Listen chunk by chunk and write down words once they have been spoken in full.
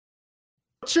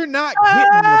But you're not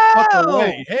getting the fuck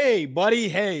away. Hey, buddy.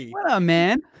 Hey. What up,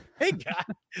 man? Hey, guy.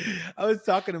 I was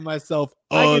talking to myself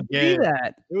I could see again.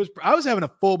 that. I was having a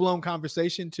full-blown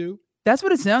conversation too. That's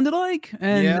what it sounded like.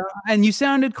 And Yeah. and you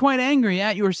sounded quite angry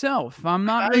at yourself. I'm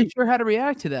not really sure how to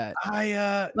react to that.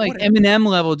 Like Eminem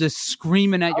level, just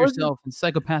screaming at yourself in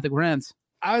psychopathic rants.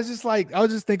 I was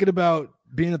just thinking about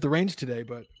being at the range today,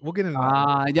 but we'll get into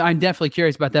that. I'm definitely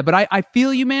curious about that. But I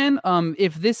feel you, man.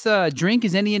 If this drink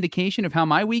is any indication of how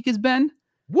my week has been,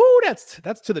 woo, that's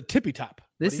to the tippy top.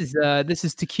 This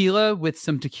is tequila with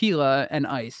some tequila and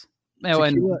ice. Oh,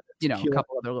 and a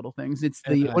couple other little things. It's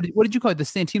the what did you call it? The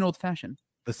Santino Old Fashioned.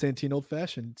 The Santino Old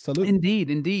Fashioned. Salute.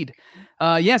 Indeed.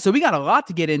 Yeah, so we got a lot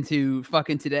to get into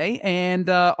fucking today. And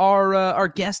our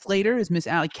guest later is Miss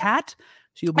Alley Cat.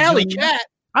 She'll be Alley Cat.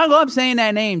 I love saying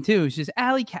that name too. She's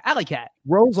Alley Cat.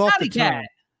 Rolls off Alley the tongue.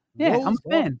 Yeah, I'm a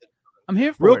fan. I'm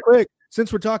here for Real it. quick,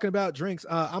 since we're talking about drinks,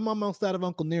 I'm almost out of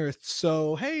Uncle Nearest.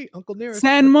 So hey, Uncle Nearest.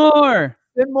 Send more.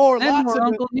 Send more. Lots of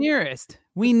Uncle Nearest.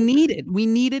 We need it. We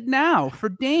need it now for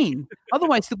Dane.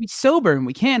 Otherwise, he'll be sober, and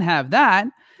we can't have that.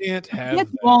 Can't have get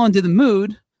you all into the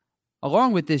mood.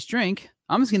 Along with this drink,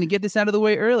 I'm just going to get this out of the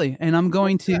way early, and I'm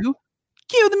going to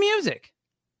cue the music.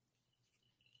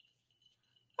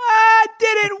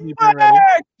 Did it work?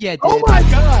 Yeah, it did. Oh my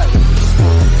God.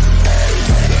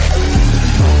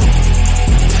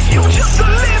 You just a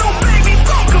little baby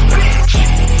bunker bitch.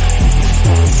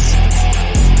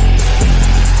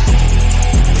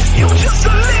 You just a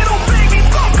little baby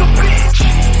bunker bitch.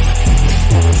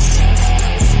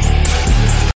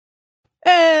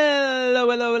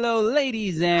 Hello,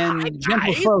 ladies and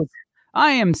gentlefolk.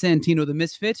 I am Santino the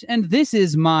Misfit, and this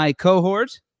is my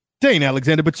cohort, Dane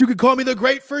Alexander, but you can call me the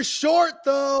Great for short,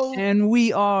 though. And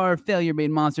we are Failure Made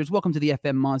Monsters. Welcome to the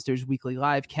FM Monsters Weekly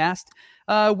Live Cast,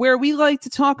 where we like to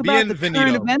talk about the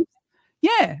current events.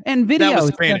 Yeah, and video. That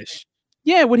was Spanish.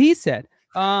 Yeah, what he said.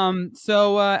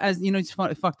 So as you know, it's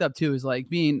fucked up too. Is like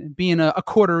being a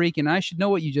Puerto Rican. I should know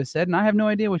what you just said, and I have no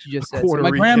idea what you just said. So my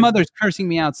grandmother's cursing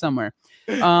me out somewhere.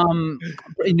 In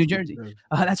New Jersey.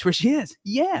 That's where she is.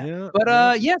 Yeah.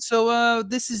 So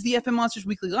this is the FM Monsters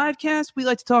Weekly Live Cast. We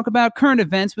like to talk about current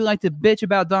events. We like to bitch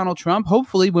about Donald Trump.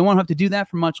 Hopefully we won't have to do that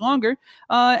for much longer.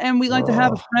 And we like to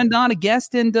have a friend on, a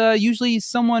guest, and usually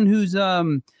someone who's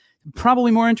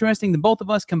probably more interesting than both of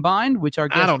us combined, which our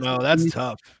guest, I don't know. That's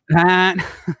tough.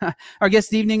 Our guest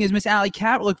this evening is Miss Alley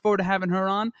Cat. Look forward to having her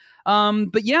on.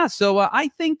 But yeah, so I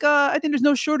think there's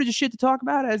no shortage of shit to talk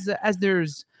about as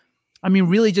there's, I mean,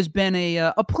 really just been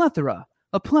a plethora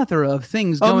of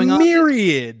things going on.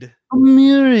 A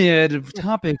myriad of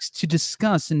topics to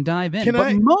discuss and dive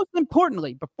in. Most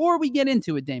importantly, before we get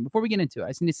into it, Dane, I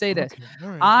just need to say this.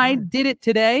 Right. I did it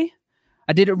today.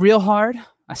 I did it real hard.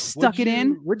 I stuck it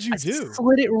in. What'd you do?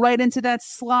 Slid it right into that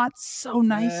slot. So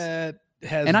nice.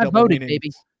 And I voted, baby.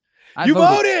 You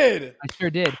voted. I sure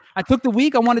did. I took the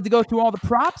week. I wanted to go through all the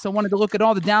props. I wanted to look at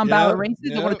all the down ballot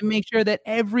races. I wanted to make sure that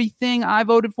everything I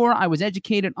voted for, I was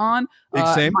educated on.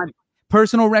 Same. My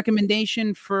personal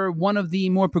recommendation for one of the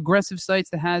more progressive sites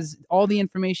that has all the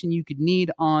information you could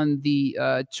need on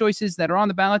the choices that are on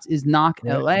the ballots is Knock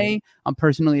LA. I'm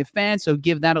personally a fan, so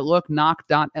give that a look.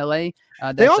 Knock.la.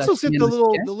 They also sent the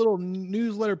little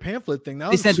newsletter pamphlet thing.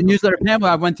 They sent the newsletter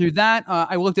pamphlet. I went through that.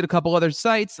 I looked at a couple other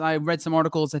sites. I read some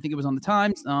articles. I think it was on the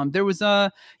Times. There was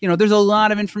there's a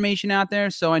lot of information out there.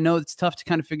 So I know it's tough to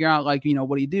kind of figure out, like,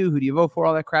 what do you do? Who do you vote for?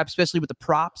 All that crap, especially with the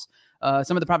props.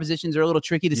 Some of the propositions are a little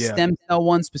tricky. The stem cell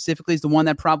one specifically is the one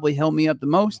that probably held me up the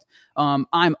most.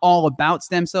 I'm all about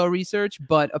stem cell research,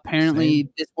 but apparently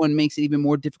this one makes it even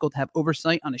more difficult to have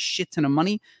oversight on a shit ton of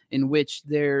money, in which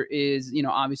there is,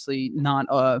 obviously not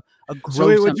a gross. So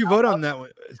wait, would you vote on that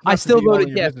one? I still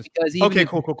voted yes, because even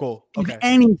cool. If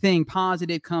anything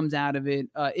positive comes out of it,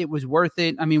 it was worth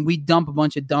it. I mean, we dump a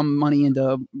bunch of dumb money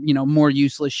into, more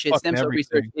useless shit. Stem cell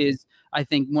research is, I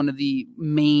think, one of the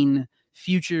main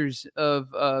futures of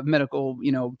medical,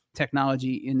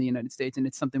 technology in the United States, and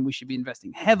it's something we should be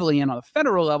investing heavily in on the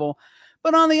federal level.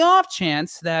 But on the off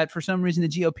chance that for some reason the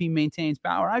GOP maintains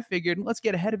power, I figured let's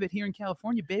get ahead of it here in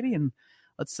California, baby, and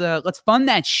let's fund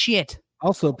that shit.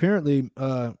 Also, apparently,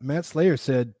 Matt Slayer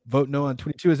said vote no on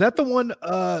 22. Is that the one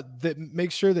that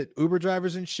makes sure that Uber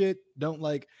drivers and shit don't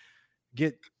like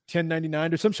get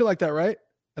 1099 or some shit like that, right?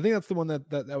 I think that's the one that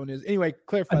one is. Anyway,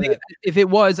 clarify that. If it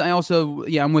was, I also,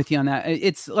 I'm with you on that.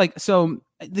 It's like, so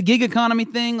the gig economy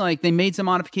thing, like they made some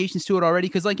modifications to it already.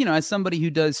 Cause like, as somebody who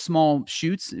does small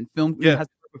shoots and film, has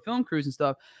to work with film crews and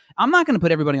stuff, I'm not going to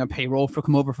put everybody on payroll for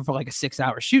come over for like a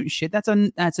 6-hour shoot and shit. That's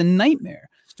a nightmare.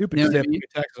 Stupid. Because they have to pay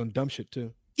taxes on dumb shit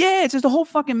too. Yeah, it's just a whole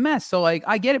fucking mess. So like,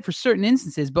 I get it for certain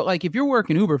instances, but like, if you're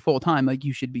working Uber full time, like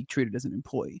you should be treated as an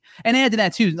employee. And add to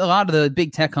that too, a lot of the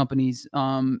big tech companies,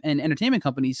 and entertainment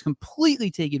companies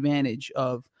completely take advantage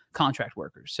of contract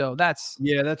workers. So that's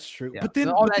true. Yeah. But then,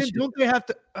 don't they have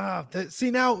to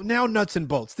see now nuts and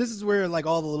bolts? This is where like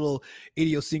all the little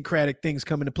idiosyncratic things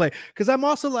come into play. Because I'm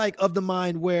also like of the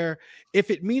mind where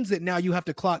if it means that now you have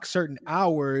to clock certain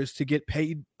hours to get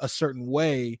paid a certain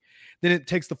way, then it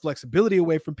takes the flexibility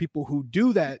away from people who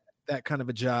do that kind of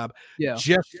a job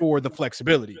just for the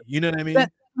flexibility. You know what I mean?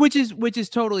 Which is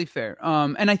totally fair.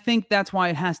 And I think that's why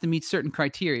it has to meet certain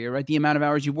criteria, right? The amount of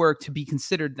hours you work to be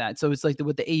considered that. So it's like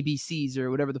with the ABCs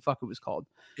or whatever the fuck it was called.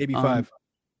 AB5.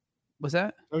 What's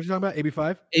that? What was you talking about?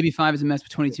 AB5? AB5 is a mess, but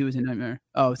 22 is a nightmare.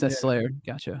 Oh, that's Slayer.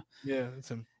 Gotcha. Yeah, that's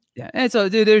him. Yeah. And so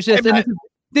dude, there's just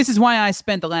this is why I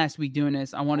spent the last week doing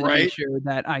this. I wanted to make sure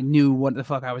that I knew what the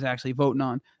fuck I was actually voting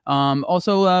on.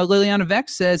 Also, Liliana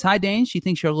Vex says, "Hi, Dane. She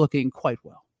thinks you're looking quite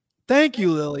well." Thank you,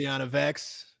 Liliana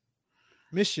Vex.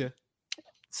 Miss you.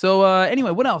 So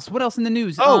anyway, what else? What else in the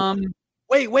news?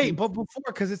 Wait, but before,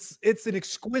 because it's an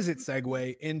exquisite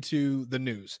segue into the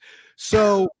news.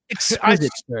 So I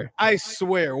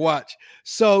swear, watch.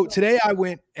 So today I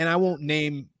went, and I won't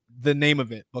name the name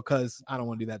of it because I don't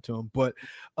want to do that to him. But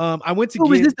I went to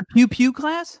was this the pew pew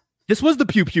class? This was the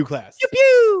pew pew class. Pew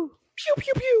pew pew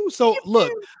pew pew. So look,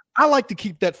 I like to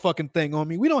keep that fucking thing on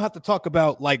me. We don't have to talk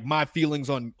about like my feelings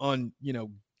on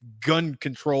gun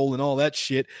control and all that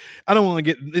shit. I don't want to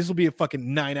get, this will be a fucking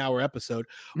 9-hour episode,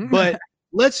 but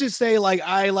let's just say like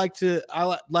I don't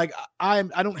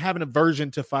have an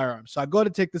aversion to firearms. So I go to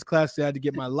take this class. I had to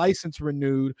get my license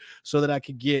renewed so that I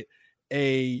could get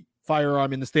a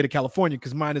firearm in the state of California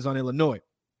because mine is on Illinois.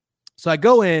 So I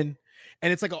go in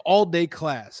and it's like an all-day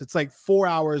class. It's like 4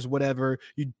 hours, whatever.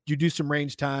 You do some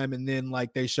range time and then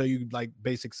like they show you like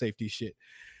basic safety shit.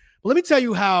 But let me tell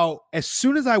you how as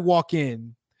soon as I walk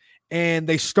in and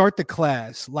they start the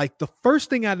class, like the first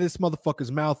thing out of this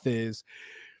motherfucker's mouth is,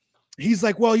 he's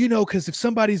like, well, because if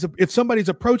somebody's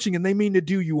approaching and they mean to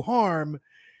do you harm,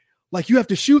 like you have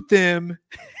to shoot them.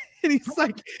 And he's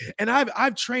like, and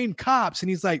I've trained cops, and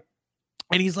he's like,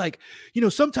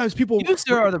 sometimes people, you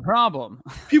sir are the problem.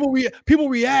 People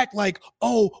react like,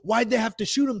 oh, why'd they have to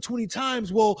shoot him 20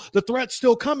 times? Well, the threat's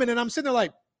still coming. And I'm sitting there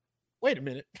like, wait a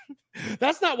minute.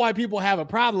 That's not why people have a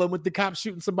problem with the cops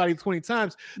shooting somebody 20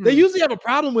 times. They usually have a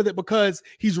problem with it because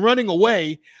he's running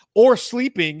away or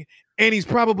sleeping, and he's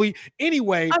probably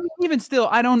anyway. I mean, even still,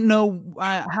 I don't know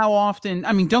how often.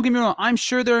 I mean, don't get me wrong. I'm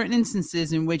sure there are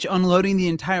instances in which unloading the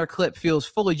entire clip feels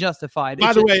fully justified.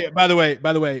 By the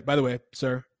way,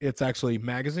 sir, it's actually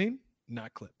magazine,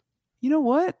 not clip. You know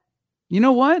what?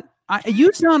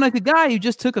 You sound like a guy who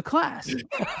just took a class.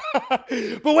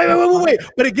 But wait.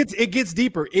 But it gets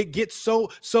deeper. It gets so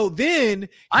then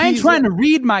I ain't trying to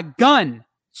read my gun.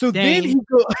 So then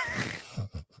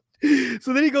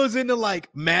he goes into like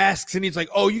masks, and he's like,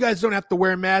 oh, you guys don't have to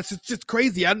wear masks. It's just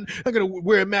crazy. I'm not gonna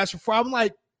wear a mask before. I'm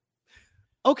like,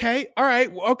 okay, all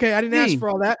right, okay, I didn't ask for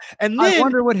all that. And then I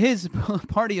wonder what his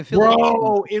party affiliation.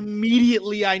 Bro,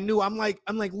 immediately I knew. I'm like,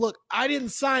 look, I didn't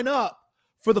sign up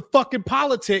for the fucking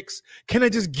politics. Can I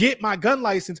just get my gun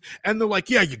license? And they're like,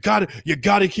 yeah, you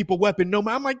gotta keep a weapon.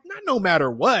 I'm like, not no matter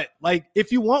what. Like,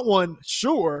 if you want one,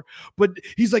 sure. But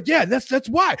he's like, yeah, that's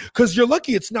why. Because you're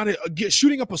lucky it's not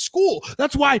shooting up a school.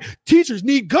 That's why teachers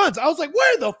need guns. I was like,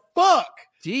 where the fuck?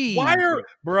 Gee. Why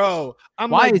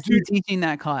is he teaching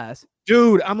that class?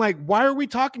 Dude, I'm like, why are we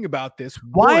talking about this?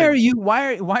 Why are you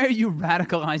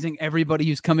radicalizing everybody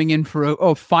who's coming in for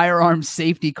a firearm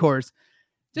safety course?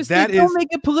 Don't make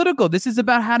it political. This is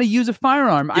about how to use a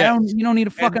firearm. Yes. You don't need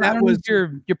a fucking. I don't need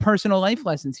your personal life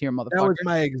lessons here, motherfucker.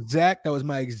 That was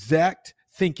my exact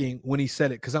thinking when he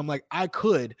said it, because I'm like, I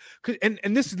could,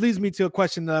 and this leads me to a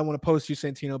question that I want to pose to you,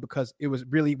 Santino, because it was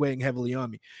really weighing heavily on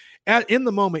me. In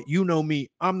the moment, you know me,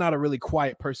 I'm not a really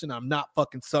quiet person. I'm not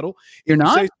fucking subtle. You're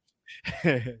not.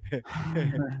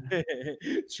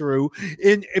 True.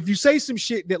 And if you say some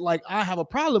shit that like I have a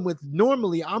problem with,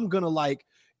 normally I'm gonna like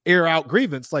air out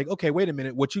grievance, like, okay, wait a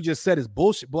minute, what you just said is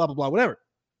bullshit, blah blah blah, whatever.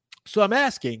 So I'm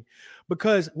asking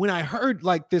because when I heard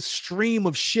like this stream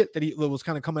of shit that was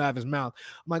kind of coming out of his mouth,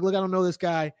 I'm like, look, I don't know this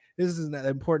guy. This isn't that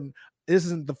important. This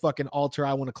isn't the fucking altar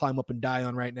I want to climb up and die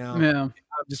on right now. Yeah. I'm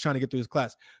just trying to get through this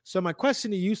class. So my question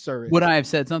to you, sir, is, would I have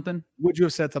said something? Would you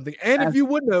have said something? And if you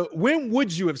wouldn't have, when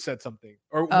would you have said something?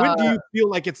 Or when do you feel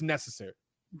like it's necessary?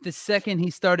 The second he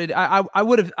started,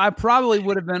 I probably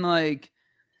would have been like,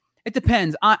 it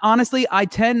depends. Honestly, I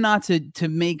tend not to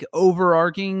make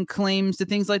overarching claims to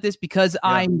things like this because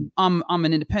I'm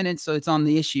an independent, so it's on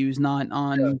the issues, not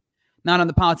not on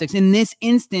the politics. In this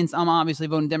instance, I'm obviously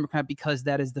voting Democrat because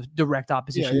that is the direct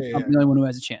opposition. I'm the only one who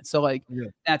has a chance. So like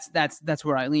that's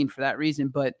where I lean for that reason.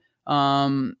 But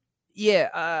it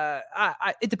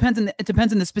depends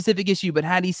on the specific issue. But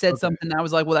had he said something that I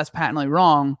was like, well, that's patently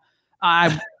wrong,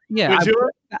 1,000%.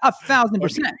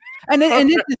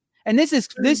 And this is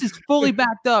fully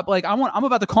backed up. Like I'm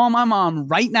about to call my mom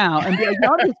right now and be like,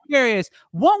 I'm just curious,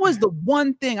 what was the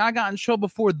one thing I got in trouble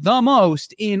for the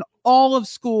most in all of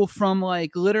school from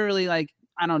like literally like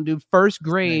I don't do first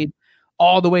grade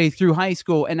all the way through high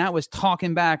school, and that was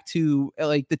talking back to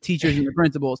like the teachers and the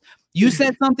principals. You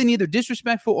said something either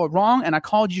disrespectful or wrong, and I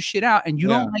called you shit out, and you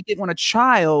don't like it when a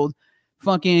child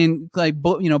fucking like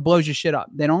blows your shit up.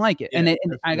 They don't like it, and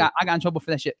I got in trouble for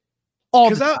that shit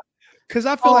all the time. Because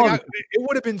I feel like it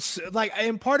would have been like,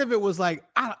 and part of it was like,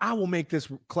 I will make this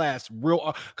class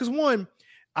real. Because one,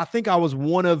 I think I was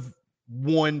one of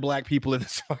black people in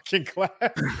this fucking class.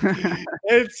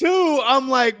 And two, I'm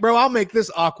like, bro, I'll make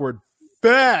this awkward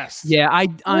fast. Yeah,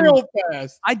 I'm real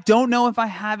fast. I don't know if I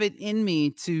have it in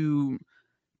me to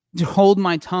hold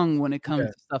my tongue when it comes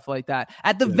to stuff like that.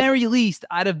 At the very least,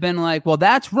 I'd have been like, well,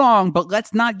 that's wrong, but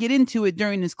let's not get into it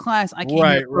during this class. I came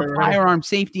here for firearm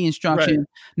safety instruction,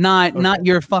 not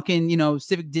your fucking,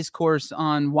 civic discourse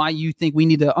on why you think we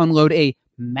need to unload a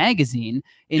magazine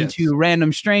into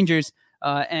random strangers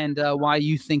and why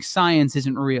you think science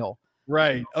isn't real.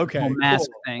 Right. Okay. Mask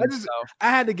thing.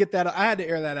 I had to get that. I had to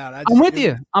air that out. I'm with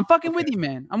you. I'm fucking with you,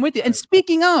 man. I'm with you. And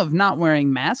speaking of not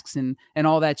wearing masks and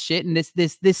all that shit, and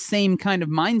this same kind of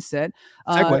mindset,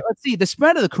 let's see. The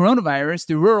spread of the coronavirus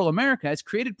through rural America has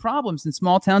created problems in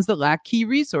small towns that lack key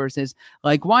resources,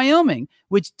 like Wyoming,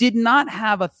 which did not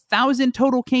have 1,000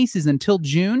 total cases until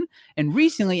June, and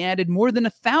recently added more than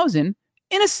 1,000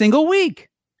 in a single week.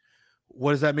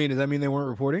 What does that mean? Does that mean they weren't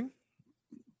reporting?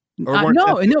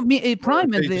 No, it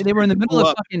probably meant they were in the middle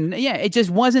of fucking it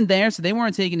just wasn't there, so they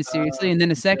weren't taking it seriously. And then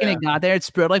the second it got there, it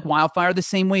spread like wildfire, the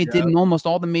same way it did in almost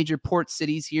all the major port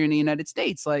cities here in the United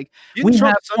States. Like we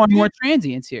have more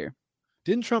transients here.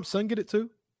 Didn't Trump's son get it too?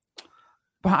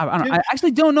 I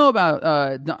actually don't know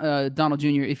about Donald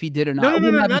Jr. if he did or not.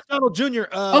 No, not Donald Jr.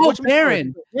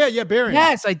 Barron. Yeah, Barron.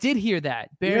 Yes, I did hear that.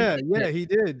 Barron he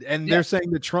did, and they're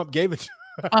saying that Trump gave it to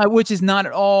which is not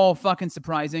at all fucking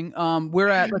surprising. We're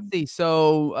at, let's see.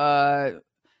 So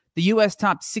the U.S.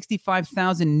 topped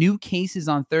 65,000 new cases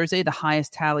on Thursday, the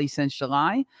highest tally since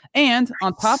July. And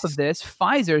on top of this,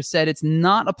 Pfizer said it's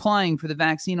not applying for the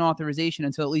vaccine authorization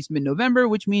until at least mid-November,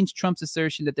 which means Trump's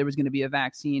assertion that there was going to be a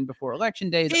vaccine before Election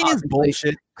Day is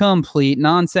bullshit. Complete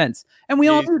nonsense. And we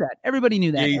all knew that. Everybody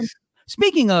knew that.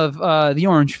 Speaking of the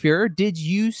Orange Fuhrer, did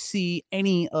you see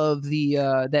any of the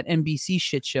that NBC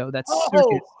shit show? That's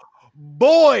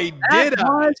boy, did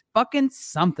I was fucking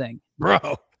something, bro.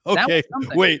 Okay,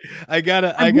 wait, I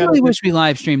really wish we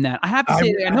live streamed that. I have to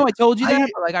say, I know I told you that,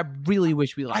 but like, I really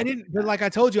wish we live. I didn't, but like I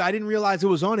told you, I didn't realize it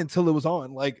was on until it was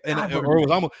on. Like, or it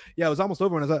was almost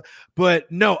over when I saw. But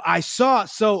no, I saw.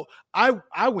 So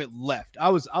I went left. I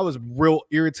was real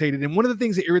irritated, and one of the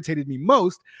things that irritated me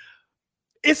most.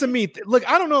 It's a me. Look,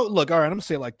 I don't know. Look, all right, I'm gonna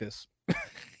say it like this. I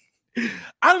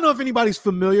don't know if anybody's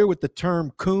familiar with the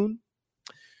term coon,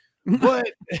 but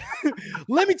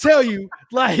let me tell you,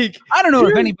 like, I don't know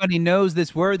if anybody knows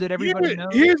this word that everybody knows.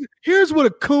 Here's what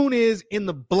a coon is in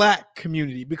the black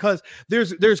community, because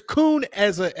there's coon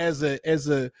as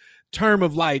a term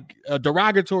of like a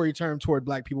derogatory term toward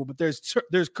black people, but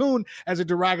there's coon as a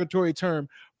derogatory term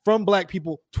from black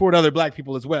people toward other black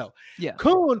people as well. Yeah,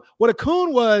 coon. What a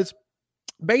coon was.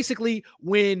 Basically,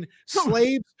 when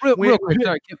slaves... Real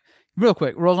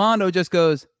quick. Rolando just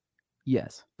goes,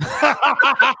 yes.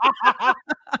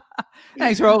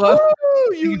 Thanks, Rolo.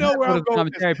 You know where I'm going.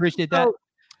 I appreciate that.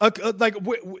 Like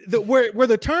where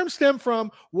the term stemmed from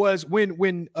was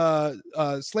when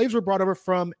slaves were brought over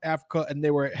from Africa and they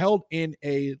were held in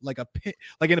a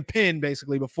pen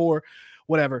basically before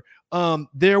whatever.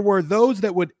 There were those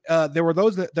that would that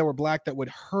were black that would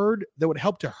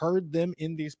help to herd them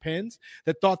in these pens,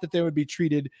 that thought that they would be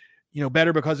treated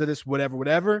better because of this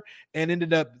whatever, and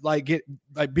ended up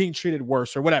being treated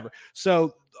worse or whatever.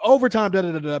 So over time,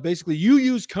 basically you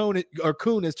use coon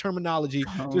as terminology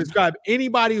to describe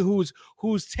anybody who's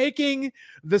taking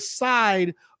the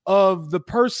side of the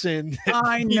person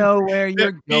I know where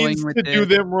you're going with to do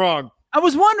them wrong. I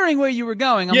was wondering where you were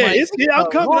going. I'm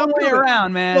coming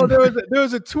around, man. So there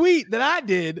was a tweet that I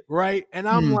did, right? And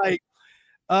I'm like,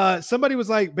 somebody was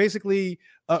like, basically,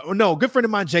 no, good friend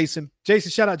of mine, Jason,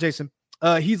 shout out Jason.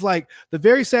 He's like, the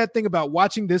very sad thing about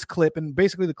watching this clip, and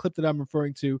basically the clip that I'm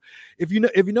referring to, if you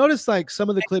notice, like some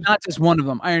of the clips, not just one of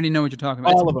them. I already know what you're talking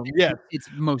about. All of them, yeah, it's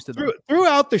most of them.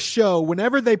 Throughout the show,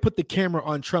 whenever they put the camera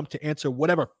on Trump to answer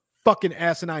whatever fucking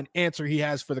asinine answer he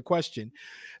has for the question,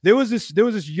 there was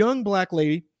this young black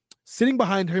lady sitting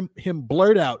behind him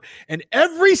blurt out, and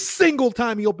every single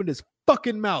time he opened his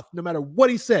fucking mouth, no matter what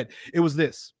he said, it was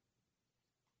this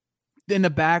in the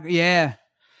back. Yeah,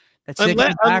 that's in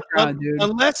the background, dude.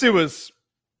 Unless it was,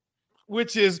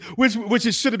 which it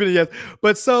should have been a yes.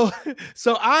 But so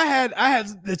I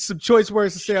had some choice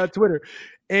words to say on Twitter,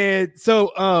 and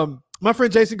so my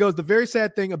friend Jason goes, the very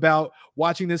sad thing about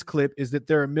watching this clip is that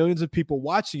there are millions of people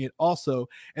watching it also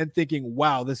and thinking,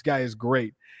 wow, this guy is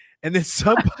great. And then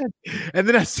and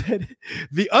then I said,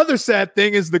 the other sad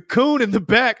thing is the coon in the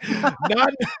back. I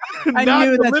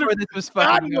knew that's where this was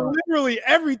fucking going. Literally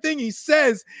everything he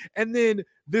says. And then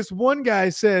this one guy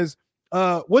says,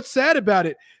 what's sad about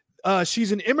it?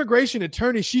 She's an immigration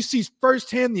attorney. She sees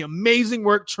firsthand the amazing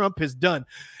work Trump has done.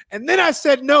 And then I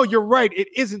said, no, you're right. It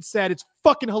isn't sad. It's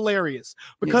fucking hilarious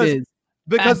because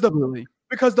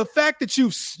the fact that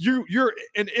you're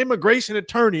an immigration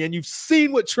attorney and you've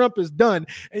seen what Trump has done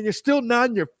and you're still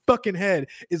nodding your fucking head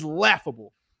is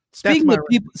laughable.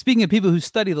 Speaking of people who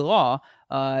study the law,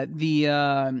 the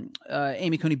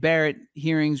Amy Coney Barrett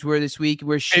hearings were this week,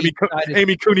 where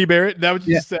Amy Coney Barrett. That what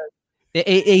you said? The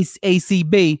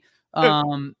ACB.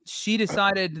 She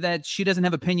decided that she doesn't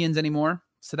have opinions anymore.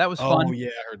 So that was fun. Oh, yeah,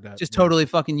 I heard that. Just totally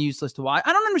fucking useless to watch.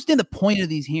 I don't understand the point of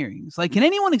these hearings. Like, can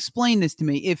anyone explain this to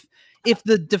me? If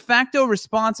the de facto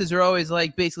responses are always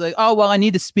like, basically, like, oh, well, I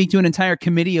need to speak to an entire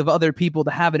committee of other people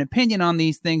to have an opinion on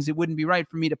these things, it wouldn't be right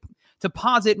for me to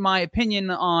posit my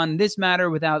opinion on this matter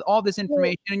without all this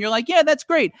information. And you're like, yeah, that's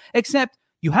great. Except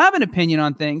you have an opinion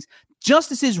on things.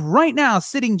 Justices right now,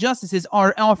 sitting justices,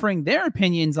 are offering their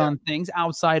opinions on things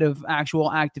outside of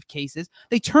actual active cases.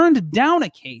 They turned down a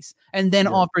case and then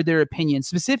offered their opinion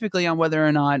specifically on whether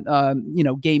or not,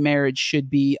 gay marriage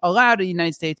should be allowed in the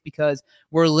United States, because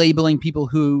we're labeling people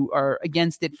who are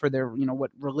against it for their,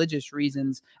 religious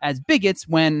reasons as bigots,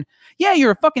 when, yeah,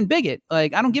 you're a fucking bigot.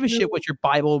 Like, I don't give a shit what your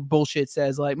Bible bullshit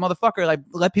says. Like, motherfucker, like,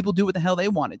 let people do what the hell they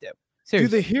want to do.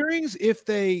 Seriously. Do the hearings, if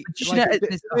they do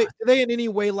they in any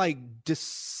way like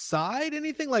decide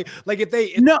anything? Like if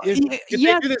they do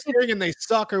this hearing and they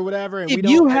suck or whatever, and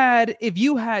if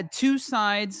you had two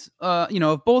sides,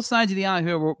 if both sides of the aisle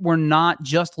here were not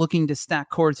just looking to stack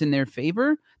courts in their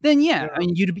favor, then I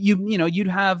mean you'd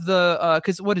have the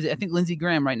because what is it? I think Lindsey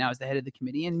Graham right now is the head of the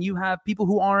committee, and you have people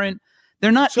who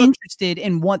they're not interested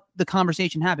in what the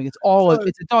conversation happening. It's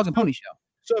a dog and pony show.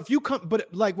 So if you come,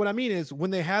 but like what I mean is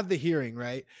when they have the hearing,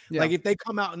 right? Yeah. Like if they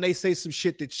come out and they say some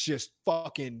shit that's just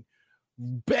fucking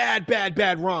bad,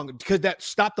 wrong, because that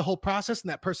stop the whole process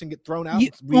and that person get thrown out.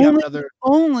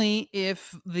 Only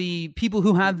if the people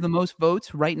who have the most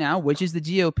votes right now, which is the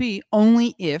GOP,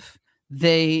 only if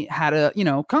they had a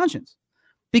conscience.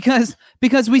 Because we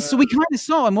kind of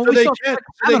saw him. We saw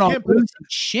Kavanaugh put some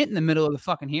shit in the middle of the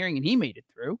fucking hearing, and he made it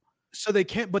through. So they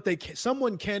can't, but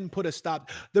someone can put a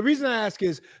stop. The reason I ask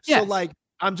is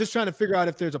I'm just trying to figure out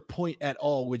if there's a point at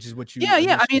all, which is what you. Yeah.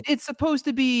 I mean, it's supposed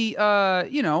to be,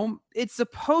 it's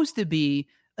supposed to be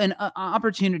an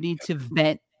opportunity to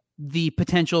vet the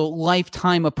potential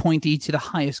lifetime appointee to the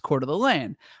highest court of the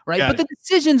land, right? But the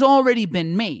decision's already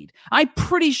been made. I'm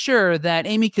pretty sure that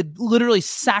Amy could literally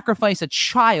sacrifice a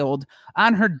child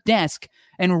on her desk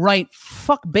and write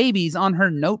 "fuck babies" on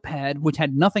her notepad, which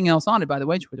had nothing else on it, by the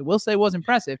way, which I will say was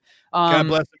impressive. God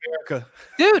bless America,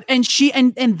 dude. And she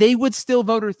and they would still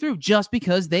vote her through just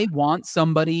because they want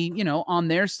somebody, on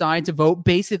their side to vote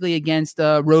basically against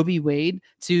Roe v. Wade,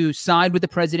 to side with the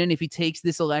president if he takes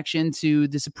this election to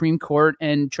the Supreme Court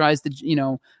and tries to,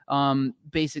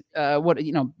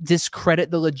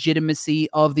 discredit the legitimacy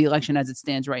of the election as it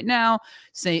stands right now,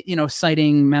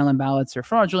 citing mail-in ballots are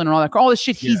fraudulent and all the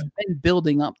shit he's been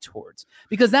building up towards,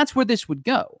 because that's where this would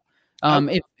go.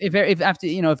 If after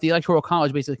if the Electoral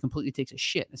College basically completely takes a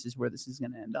shit, this is where this is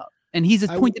going to end up. And he's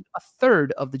appointed a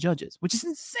third of the judges, which is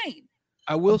insane.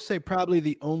 I will say probably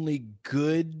the only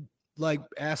good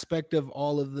aspect of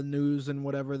all of the news and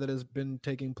whatever that has been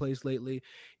taking place lately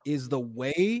is the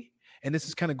way, and this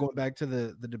is kind of going back to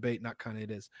the debate, not kind of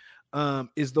it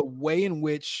is the way in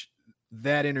which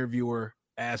that interviewer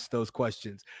asked those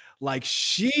questions. Like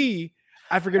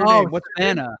I forget her name. What's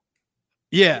Anna?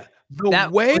 Yeah,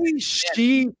 way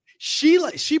she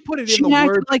put it in the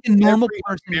words like a normal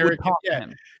person would talk to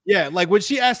him. Yeah, like when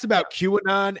she asked about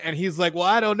QAnon, and he's like, "Well,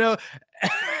 I don't know."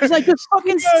 He's like, "Just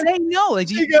fucking say no." Like,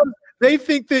 They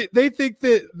think that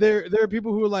there are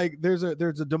people who are like, there's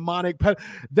a demonic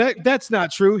that's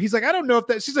not true. He's like, I don't know if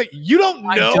that. She's like, you don't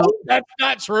know that's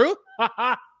not true.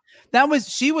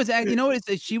 She was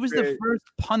the first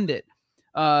pundit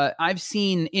I've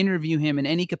seen interview him in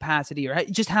any capacity or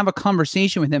just have a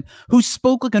conversation with him who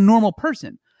spoke like a normal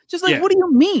person. Just like, what do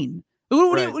you mean?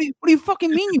 What do you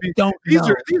fucking mean you don't know?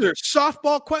 These are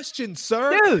softball questions,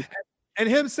 sir. Dude. And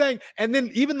him saying, and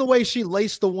then even the way she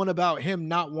laced the one about him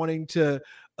not wanting to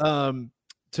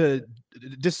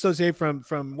dissociate from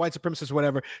white supremacists or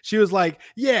whatever. She was like,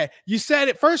 yeah, you said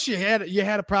it first, you had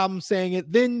a problem saying it,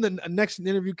 then the next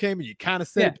interview came and you kind of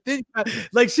said it. Then,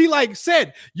 like she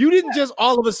said, you didn't just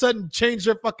all of a sudden change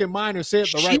your fucking mind or say it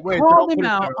the right way. She called him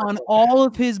out on all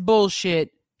of his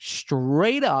bullshit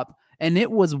straight up, and it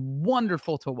was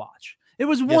wonderful to watch. It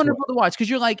was wonderful to watch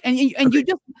because you're like, and you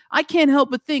just, I can't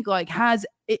help but think like,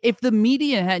 if the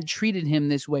media had treated him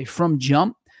this way from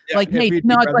jump, like, hey,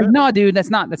 no, dude, that's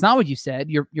not what you said.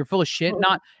 You're full of shit.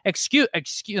 Not excuse,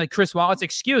 like Chris Wallace,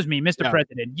 excuse me, Mr.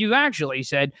 President. You actually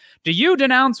said, do you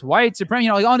denounce white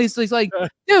supremacy? Like honestly, it's like,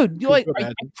 dude, you're like, are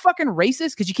you fucking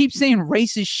racist? Because you keep saying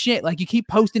racist shit. Like you keep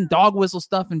posting dog whistle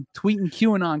stuff and tweeting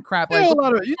QAnon crap. You say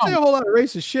a whole lot of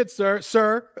racist shit, sir.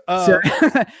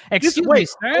 Excuse me,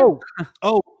 sir.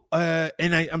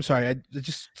 And I'm sorry, I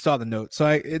just saw the note. So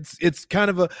it's kind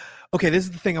of okay. This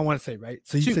is the thing I want to say, right?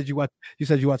 So you said you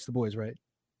watched The Boys, right?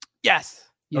 Yes.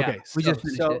 Yeah. Okay. We just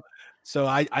finished it. So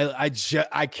I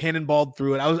cannonballed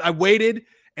through it. I waited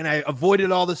and I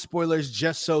avoided all the spoilers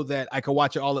just so that I could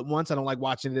watch it all at once. I don't like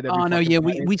watching it. Oh no, yeah,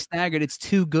 we staggered. It's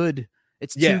too good.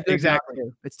 It's too good. Exactly.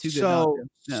 It's too good.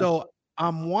 So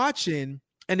I'm watching,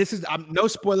 and this is no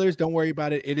spoilers. Don't worry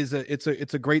about it.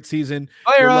 It's a great season.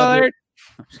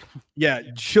 Yeah,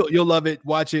 you'll love it.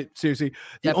 Watch it. Seriously.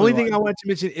 The only thing I want to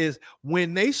mention is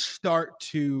when they start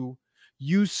to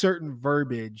use certain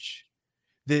verbiage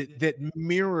that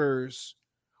mirrors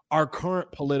our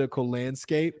current political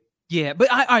landscape. Yeah, but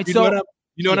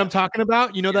you know what I'm talking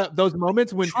about? You know that those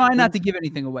moments when try not to give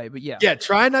anything away, but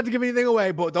try not to give anything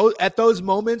away. But at those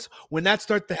moments when that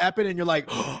starts to happen, and you're like,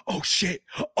 oh shit,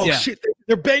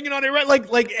 they're banging on it, right?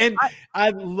 I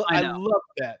love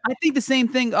that. I think the same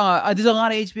thing. There's a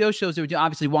lot of HBO shows that we do,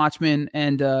 obviously Watchmen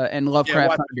and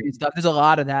Lovecraft Country and stuff. There's a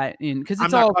lot of that in because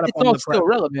it's all still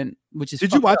relevant. Which is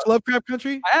did you watch Lovecraft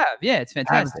Country? I have. Yeah, it's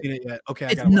fantastic. I haven't seen it yet. Okay,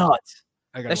 it's nuts.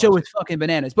 That show was fucking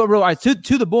bananas. But real, all right, to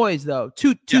The Boys though,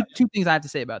 two things I have to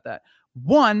say about that.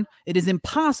 One, it is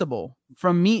impossible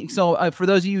from me. So for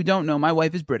those of you who don't know, my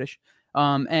wife is British.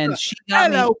 And she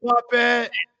got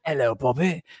Hello,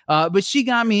 puppet. But she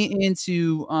got me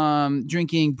into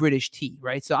drinking British tea,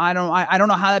 right? So I don't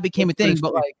know how that became a thing,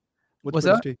 but like what's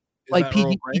up? Like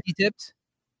PG Tips?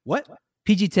 What?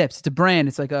 PG Tips. It's a brand.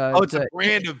 It's like it's a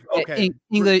brand of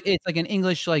English. It's like an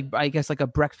English, like I guess like a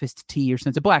breakfast tea or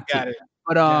something. It's a black tea. Got it.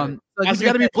 But it's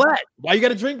got to be black. Why you got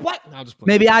to drink black? No,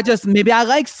 maybe I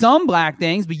like some black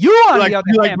things, but you like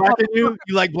black in you.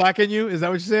 You like black in you? Is that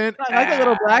what you're saying? I like a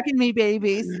little black in me,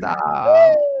 baby. Stop.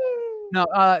 No.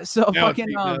 I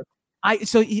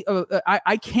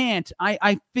can't.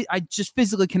 I just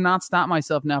physically cannot stop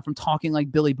myself now from talking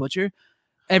like Billy Butcher.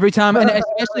 Every time, and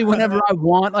especially whenever I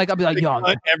want, like I'll be like, "Yo,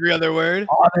 every other word."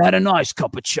 Oh, I had a nice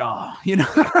cup of cha, you know.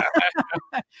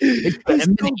 It's so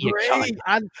great.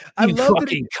 I love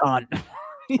fucking cunt.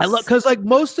 I love because like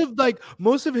most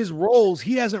of his roles,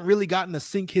 he hasn't really gotten to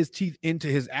sink his teeth into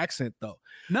his accent though.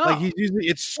 No, like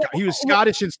he was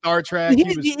Scottish in Star Trek.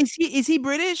 Is he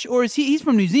British or is he's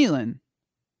from New Zealand?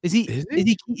 Is he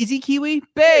Kiwi?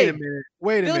 Babe,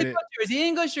 wait a minute. Butcher, is he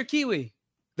English or Kiwi?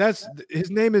 That's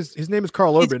his name is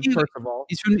Carl Urban. First of all,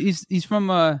 he's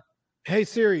from. Hey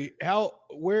Siri,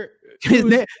 his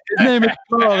name is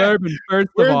Carl Urban. First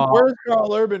of all, where's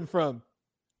Carl Urban from?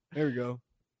 There we go.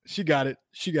 She got it.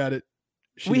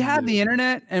 We have the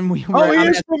internet, and he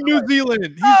is from New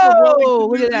Zealand. He's from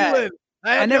look at that.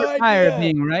 I never tired of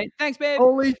being right. Thanks, babe.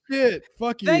 Holy shit!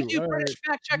 Fuck you. Thank you, British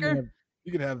fact checker.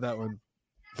 You can have that one.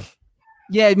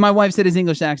 Yeah, my wife said his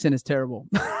English accent is terrible.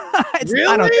 Really?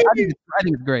 I think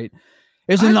it's great.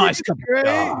 It's a nice cup of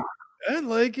tea. I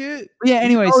like it. Yeah.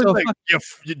 Anyway, so like,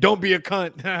 you don't be a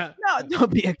cunt. No,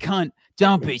 don't be a cunt.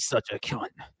 Don't be such a cunt.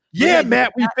 Yeah,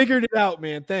 Matt, we figured it out,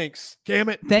 man. Thanks. Damn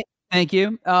it. Thank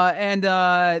you. And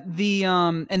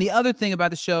the other thing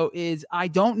about the show is I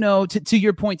don't know. To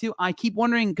your point too, I keep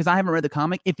wondering because I haven't read the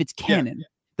comic if it's canon. Yeah.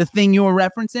 The thing you're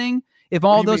referencing, if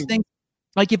all those things.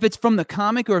 Like if it's from the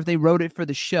comic or if they wrote it for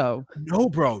the show. No,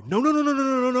 bro.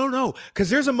 No. Because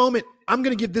there's a moment I'm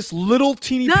gonna give this little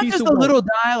teeny piece of little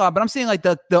dialogue, but I'm saying like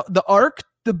the arc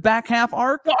the back half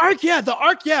arc. The arc,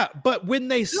 yeah. But when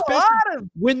they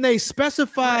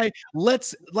specify,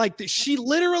 she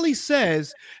literally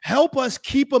says, "Help us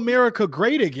keep America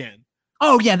great again."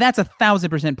 Oh yeah, that's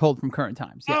 1,000% pulled from current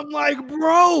times. Yeah. I'm like,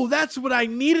 bro, that's what I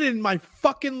needed in my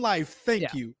fucking life.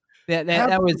 Thank you. That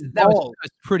was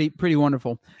pretty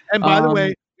wonderful. And by the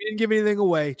way, we didn't give anything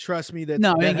away. Trust me, we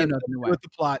didn't give nothing away with the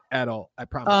plot at all. I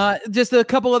promise. Just a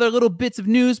couple other little bits of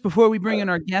news before we bring in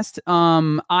our guest.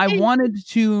 I wanted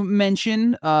to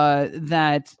mention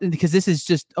that because this is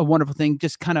just a wonderful thing,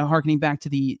 just kind of harkening back to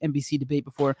the NBC debate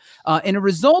before. In a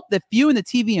result that few in the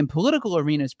TV and political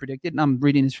arenas predicted, and I'm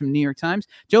reading this from the New York Times,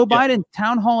 Joe Biden's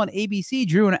town hall on ABC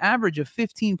drew an average of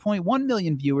 15.1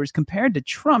 million viewers compared to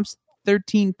Trump's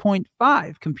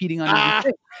 13.5 competing on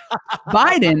ABC.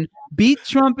 Biden beat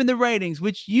Trump in the ratings,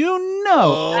 which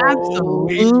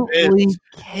absolutely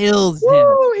kills him.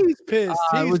 He's pissed.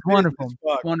 It was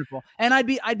wonderful. And I'd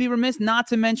be remiss not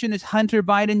to mention this Hunter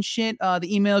Biden shit, the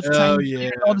emails,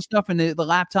 all the stuff, and the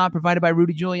laptop provided by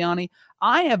Rudy Giuliani.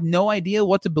 I have no idea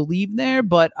what to believe there,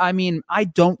 but I mean, I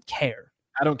don't care.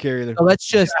 I don't care either. So let's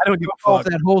just I don't give a fuck.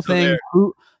 That whole thing.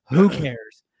 Who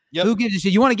cares? Yep. Who gives a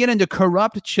shit? You want to get into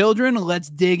corrupt children? Let's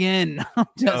dig in. I'm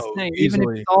just saying, even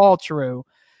if it's all true.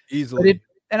 Easily.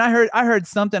 And I heard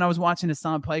something. I was watching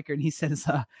Hassan Piker, and he says,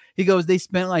 he goes, they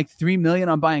spent like $3 million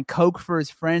on buying Coke for his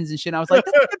friends and shit. And I was like,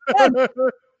 that's a good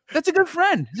friend. That's a good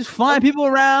friend. Just flying people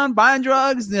around, buying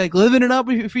drugs, like living it up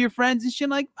for your friends and shit.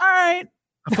 Like, all right.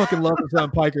 I fucking love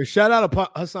Hassan Piker. Shout out to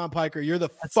Hassan Piker. You're the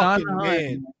fucking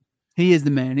man. He is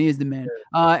the man.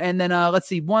 And then let's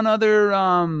see, one other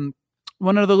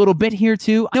little bit here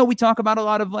too. I know we talk about a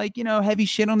lot of heavy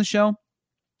shit on the show.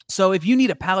 So if you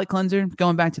need a palate cleanser,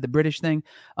 going back to the British thing,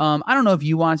 I don't know if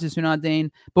you watch this or not,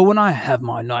 Dane, but when I have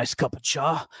my nice cup of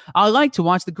cha, I like to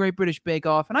watch the Great British Bake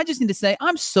Off. And I just need to say,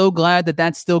 I'm so glad that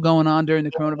that's still going on during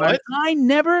the coronavirus. I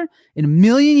never in a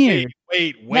million years.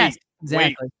 Wait. Yes,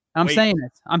 exactly. I'm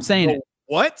saying it.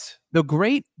 What? The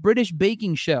Great British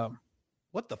Baking Show.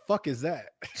 What the fuck is that?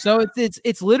 So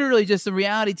it's literally just a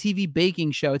reality TV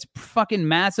baking show. It's fucking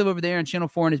massive over there on Channel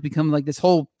 4, and it's become like this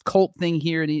whole cult thing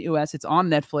here in the US. It's on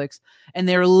Netflix, and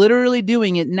they're literally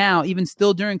doing it now, even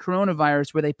still during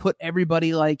coronavirus, where they put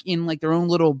everybody like in like their own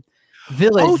little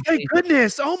village. Oh, thank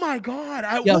goodness! Oh my god!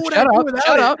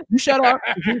 Shut up! You shut up!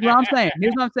 Here's what I'm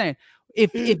saying.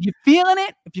 If you're feeling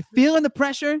it, if you're feeling the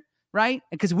pressure. Right?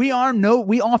 Because we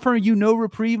offer you no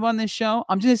reprieve on this show.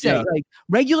 I'm just saying, like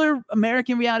regular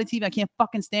American reality TV, I can't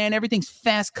fucking stand. Everything's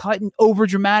fast cut and over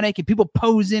dramatic, and people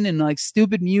posing and like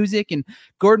stupid music, and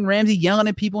Gordon Ramsay yelling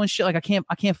at people and shit. Like I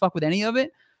can't fuck with any of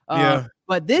it.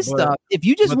 But this stuff, if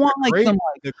you just want some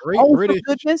wholesome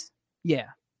goodness, you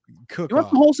want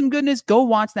some wholesome goodness, go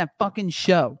watch that fucking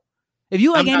show. If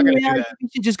you like any reality, you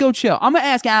should just go chill. I'm gonna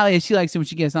ask Allie if she likes it when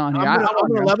she gets on here. I'm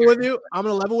gonna level with you. I'm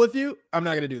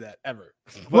not gonna do that ever.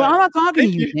 Well, I'm not talking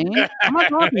to you, man. I'm not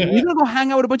talking to you. You're gonna go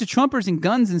hang out with a bunch of Trumpers and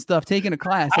guns and stuff, taking a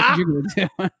class. That's what you're gonna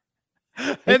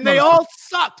do. And they all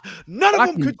sucked. None of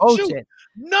them could shoot.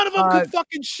 None of them could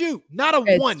fucking shoot. Not a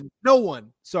one. No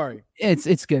one. Sorry.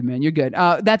 It's good, man. You're good.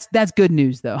 That's good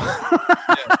news, though.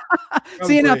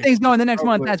 Seeing how things go in the next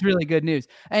month, that's really good news.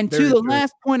 And to the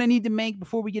last point I need to make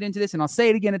before we get into this, and I'll say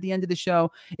it again at the end of the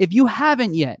show, if you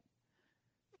haven't yet,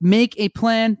 make a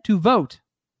plan to vote.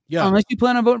 Yeah. Unless you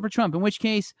plan on voting for Trump, in which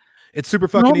case it's super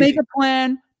fucking easy. Don't make a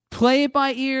plan, play it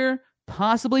by ear,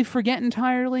 possibly forget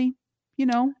entirely,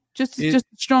 just a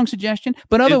strong suggestion.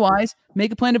 But otherwise,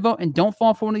 make a plan to vote and don't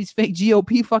fall for one of these fake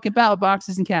GOP fucking ballot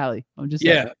boxes in Cali. I'm just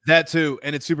saying. That too.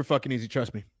 And it's super fucking easy.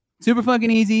 Trust me. Super fucking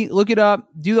easy. Look it up.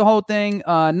 Do the whole thing.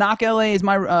 Knock LA is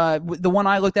my the one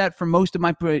I looked at for most of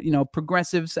my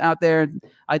progressives out there.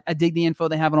 I dig the info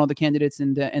they have on all the candidates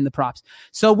and the props.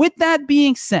 So with that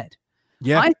being said,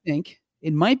 I think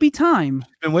it might be time.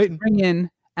 Been waiting. To bring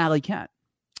in Alley Cat.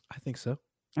 I think so.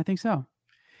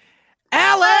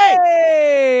 Allie!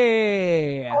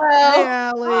 Hello. Hey,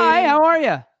 Allie. Hi. How are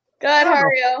you? Good. How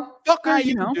are you? What are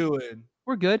you doing?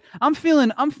 We're good. I'm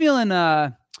feeling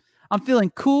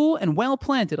cool and well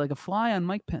planted like a fly on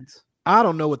Mike Pence. I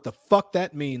don't know what the fuck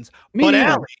that means. But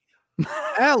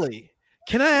Allie,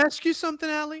 can I ask you something,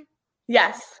 Allie?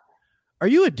 Yes. Are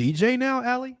you a DJ now,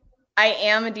 Allie? I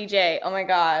am a DJ. Oh my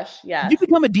gosh. Yes. Did you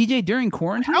become a DJ during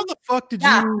quarantine? How the fuck did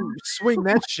you swing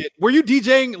that shit? Were you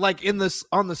DJing like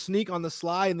on the sneak, on the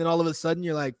sly, and then all of a sudden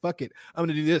you're like, fuck it, I'm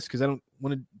gonna do this because I don't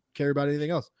want to care about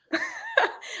anything else?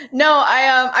 No,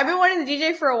 I've been wanting to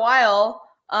DJ for a while.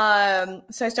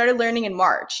 So I started learning in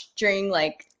March during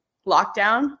like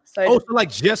lockdown. So like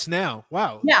just now.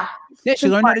 Wow. Yeah. She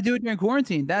learned how to do it during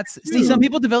quarantine. See, some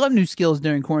people develop new skills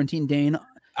during quarantine, Dane.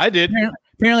 I did.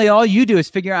 Apparently, all you do is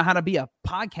figure out how to be a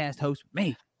podcast host with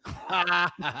me.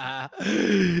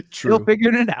 True. Still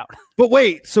figuring it out. But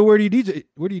wait, so where do you DJ?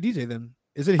 Where do you DJ then?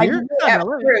 Is it here? Yeah,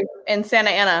 in Santa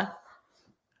Ana.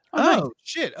 Oh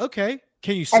shit. Okay.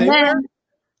 Can you say where?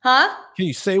 Huh? Can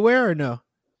you say where or no?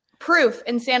 Proof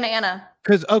in Santa Ana.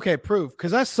 Proof.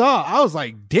 Because I was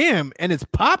like, damn, and it's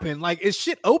popping. Like, is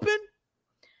shit open?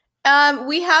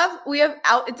 We have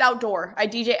it's outdoor. I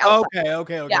DJ outside.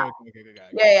 Okay.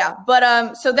 Yeah.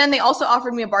 But so then they also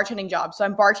offered me a bartending job. So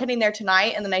I'm bartending there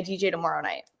tonight and then I DJ tomorrow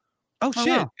night. Oh shit.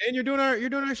 Wow. And you're doing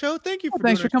our show? Thank you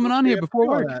thanks for coming on here before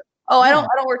work. Oh, I don't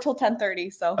work till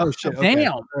 10:30. So shit. Okay.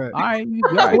 Damn. All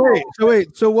right.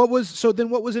 So what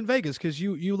was in Vegas? Because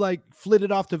you like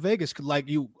flitted off to Vegas like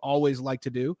you always like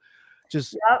to do.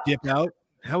 Just dip out.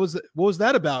 What was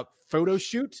that about? Photo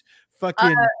shoot?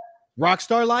 Fucking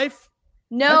rockstar life?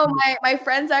 No, my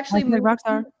friend's actually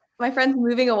rockstar. My friend's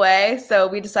moving away, so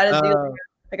we decided to do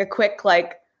like a quick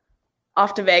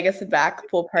off to Vegas and back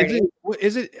pool party.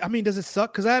 Is it? I mean, does it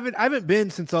suck? Because I haven't been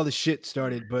since all the shit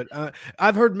started, but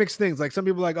I've heard mixed things. Like some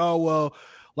people are like, oh well,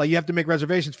 like you have to make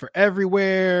reservations for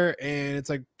everywhere, and it's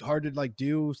like hard to like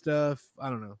do stuff. I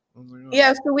don't know.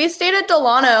 Yeah, so we stayed at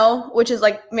Delano, which is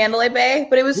like Mandalay Bay,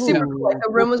 but it was super cool. Like the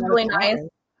room was really nice.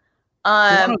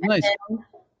 Nice.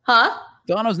 Huh?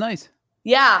 Delano's nice.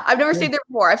 Yeah, I've never stayed there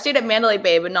before. I've stayed at Mandalay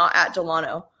Bay, but not at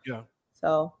Delano. Yeah.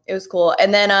 So it was cool.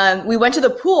 And then we went to the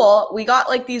pool. We got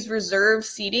like these reserved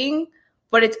seating,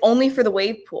 but it's only for the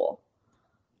wave pool.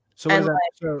 So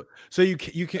so you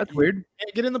can that's weird.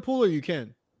 Get in the pool or you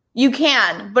can? You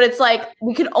can, but it's like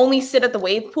we could only sit at the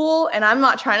wave pool, and I'm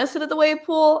not trying to sit at the wave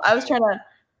pool. I was trying to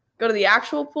go to the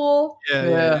actual pool.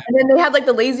 Yeah. And then they had like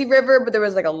the lazy river, but there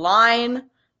was like a line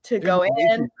to go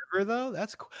in. River though,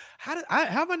 that's cool. How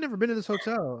have I never been to this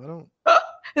hotel? I don't.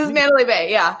 This is Mandalay Bay,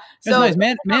 yeah. So nice.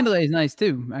 Mandalay is nice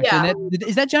too. Actually. Yeah.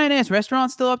 Is that giant ass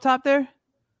restaurant still up top there?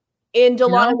 In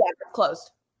Delano, yeah, it's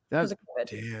closed. That's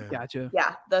damn. Gotcha.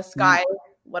 Yeah, the sky,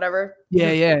 whatever.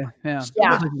 Yeah.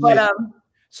 But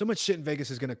so much shit in Vegas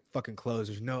is gonna fucking close.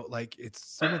 There's no it's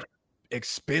so much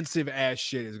expensive ass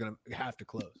shit is gonna have to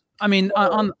close. I mean,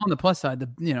 on the plus side,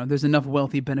 there's enough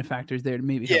wealthy benefactors there to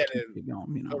maybe help keep it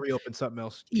going. They'll reopen something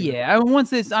else. Yeah, once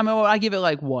this, I give it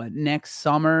like next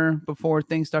summer before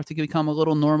things start to become a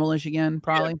little normalish again,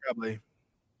 probably. Yeah, probably.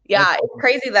 Yeah, it's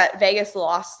crazy that Vegas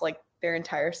lost like their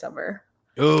entire summer.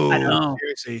 Oh, I know.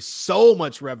 Seriously, so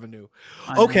much revenue.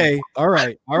 Okay, all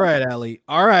right, Allie.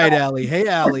 Hey,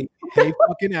 Allie. Hey,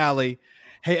 fucking Allie.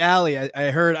 Hey, Allie.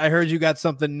 I heard you got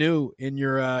something new in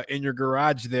your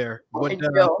garage there.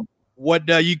 What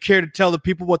you care to tell the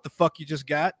people what the fuck you just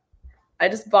got? I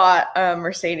just bought a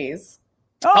Mercedes.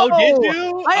 Oh, did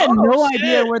you? I had no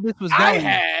idea where this was going. I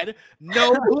had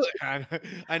no clue. I know.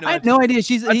 I had no idea.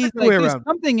 He's like, there's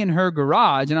something in her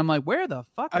garage, and I'm like, where the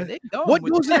fuck are they going? What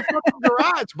goes in the fucking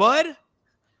garage, bud?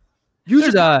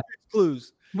 Use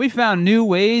clues. We found new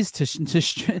ways to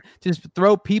just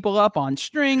throw people up on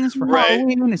strings for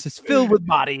Halloween. It's just filled with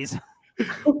bodies.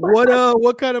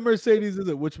 What kind of Mercedes is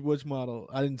it? Which model?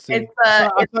 I didn't see.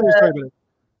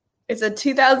 It's a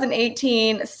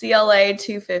 2018 CLA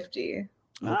 250.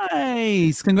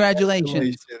 Nice.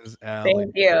 Congratulations.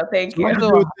 Thank you.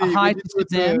 Also, hi to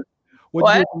Suzanne.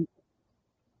 What?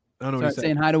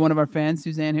 Saying hi to one of our fans,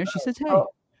 Suzanne here. She says, hey.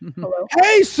 Hello.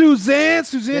 Hey, Suzanne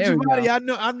Giavatti.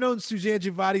 I've known Suzanne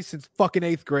Giavatti since fucking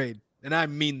 8th grade, and I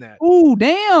mean that. Ooh,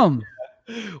 damn.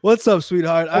 What's up,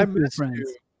 sweetheart? I miss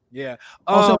you. Yeah.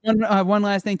 Also, one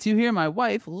last thing too here. My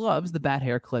wife loves the bat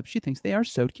hair clips. She thinks they are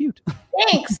so cute.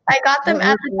 Thanks. I got them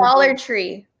at the Dollar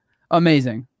Tree.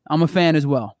 Amazing. I'm a fan as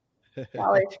well.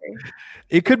 Dollar Tree.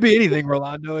 It could be anything,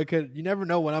 Rolando. You never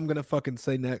know what I'm gonna fucking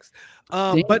say next.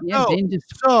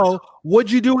 So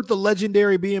what'd you do with the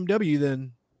legendary BMW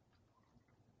then?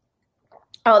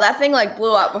 Oh, that thing like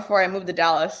blew up before I moved to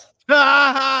Dallas. So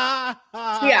I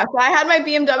had my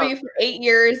BMW for 8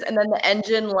 years, and then the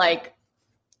engine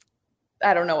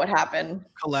I don't know what happened.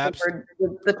 Collapsed.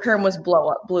 The term was it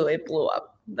blew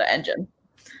up the engine.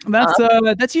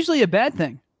 That's usually a bad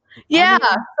thing. Yeah.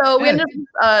 So we ended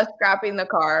up scrapping the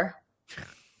car.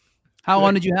 How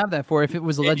long did you have that for? If it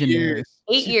was a legendary,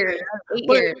 8 years.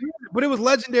 But it was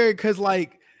legendary because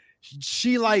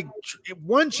she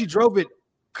drove it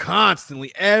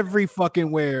constantly, every fucking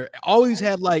where. Always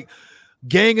had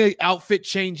gang of outfit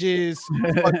changes.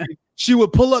 She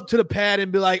would pull up to the pad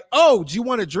and be like, "Oh, do you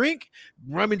want a drink?"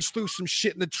 Rummage through some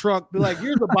shit in the trunk. Be like,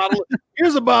 "Here's a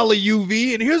bottle of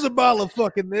UV, and here's a bottle of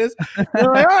fucking this."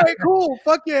 They're like, "All right, cool,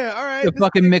 fuck yeah, all right." The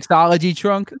fucking mixology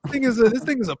trunk. This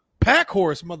thing is a pack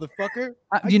horse, motherfucker.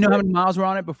 Do you know how many miles were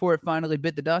on it before it finally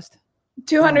bit the dust?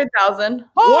 200,000.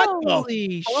 What the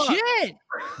Holy fuck? shit!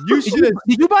 You should have.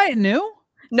 Did you buy it new?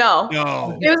 No.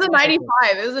 No. It was a 95.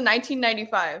 It was a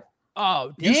 1995.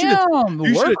 Oh You should've- damn! The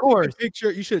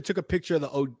workhorse. You should have took a picture of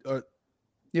the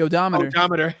The odometer.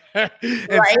 odometer and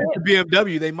sent it to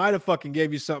BMW. They might have fucking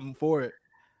gave you something for it.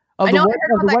 Of I the know what? I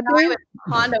heard Of the about that what guy day? with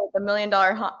Honda with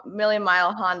the million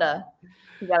mile Honda.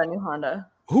 He got a new Honda.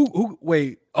 Who?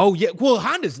 Wait. Oh yeah. Well,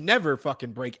 Hondas never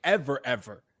fucking break ever.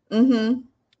 Mm-hmm.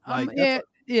 Like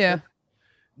Yeah.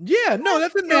 yeah. No,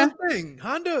 that's another thing.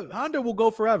 Honda will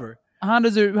go forever.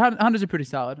 Hondas are pretty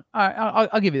solid. All right,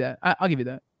 I'll give you that. I'll give you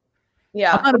that.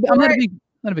 Yeah. I'm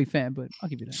not a big fan, but I'll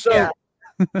give you that. So, Yeah.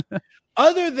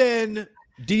 other than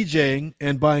DJing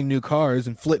and buying new cars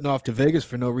and flitting off to Vegas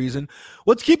for no reason,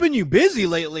 what's keeping you busy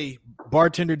lately,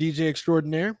 bartender DJ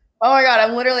extraordinaire? Oh my god,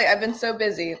 I've been so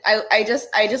busy. I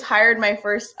just hired my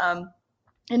first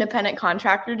independent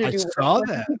contractor to I do saw work.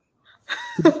 that.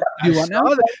 You want now?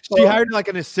 She hired like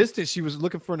an assistant. She was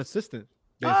looking for an assistant.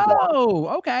 Basically. Oh,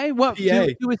 okay. What PA.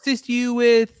 to assist you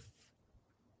with?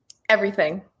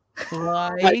 Everything.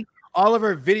 Like All of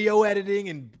her video editing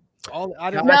and all. I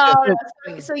don't No,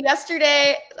 so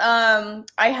yesterday, I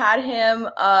had him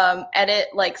edit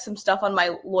like some stuff on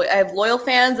my. I have Loyal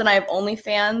Fans and I have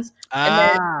OnlyFans, and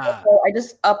then also I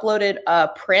just uploaded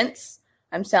prints.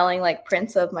 I'm selling like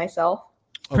prints of myself.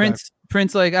 Okay.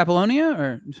 Prince like Apollonia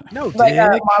or No, Like,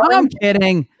 dick. I'm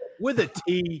kidding. With a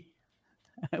T.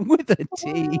 With a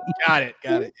T. Got it.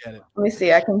 Let me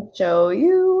see. I can show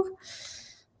you.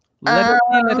 Let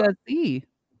us see.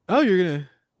 Oh, you're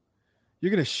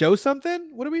gonna show something?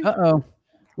 What are we? Uh-oh.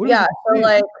 what are Yeah. we So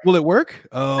like will it work?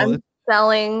 Oh, I'm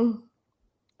selling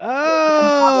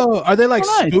are they like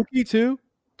Oh, nice. spooky too?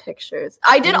 pictures.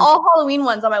 I did all Halloween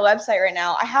ones on my website right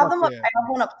now. I have Fuck them up. yeah. I have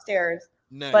one upstairs,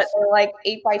 Nice. but they're like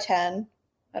 8x10.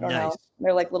 I don't know. Nice.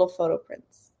 They're like little photo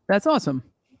prints. That's awesome.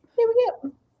 Here we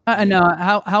go. And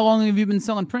how long have you been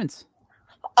selling prints?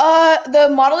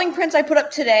 The modeling prints I put up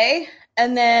today,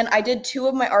 and then I did 2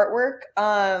 of my artwork.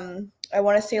 I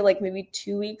want to say like maybe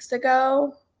 2 weeks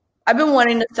ago. I've been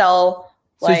wanting to sell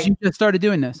like So you just started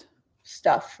doing this?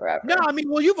 stuff forever. No, I mean,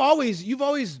 well, you've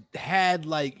always had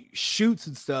like shoots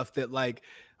and stuff that like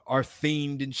are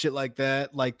themed and shit like that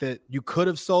you could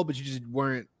have sold, but you just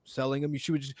weren't selling them.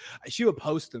 She would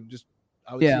post them. Just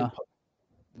I would see them post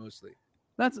mostly.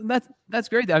 That's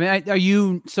great. I mean, are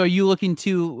you looking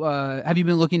to have you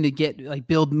been looking to get like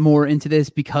build more into this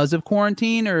because of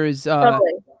quarantine, or is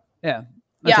Totally. yeah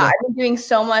Yeah, I've been doing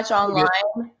so much online.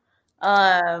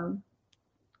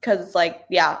 Because it's like,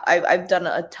 yeah, I've done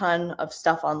a ton of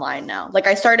stuff online now. Like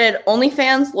I started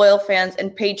OnlyFans, Loyal Fans, and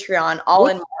Patreon all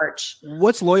in March.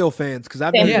 What's Loyal Fans? Because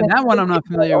I've Same never, that one I'm not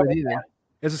familiar with either.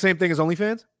 it's the same thing as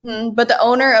OnlyFans. But the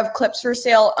owner of Clips for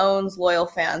Sale owns Loyal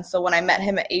Fans. So when I met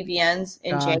him at AVN's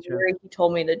in Gotcha. January, he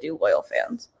told me to do Loyal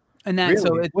Fans. And that so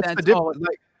Really? What's the that's all. difference?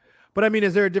 Like, but I mean,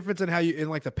 is there a difference in how you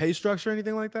in like the pay structure or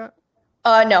anything like that?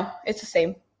 No, it's the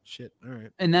same. Shit. All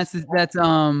right. And that's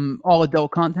all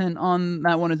adult content on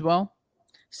that one as well.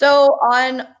 So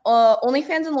on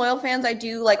OnlyFans and Loyal Fans, I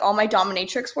do like all my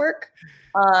dominatrix work.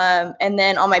 And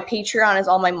then on my Patreon is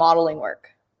all my modeling work.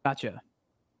 Gotcha.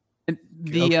 And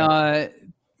the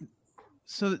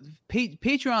so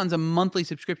Patreon's a monthly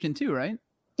subscription too, right?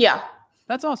 Yeah.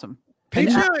 That's awesome.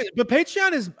 Patreon, but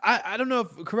Patreon is I don't know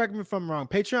if correct me if I'm wrong.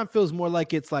 Patreon feels more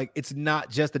like it's not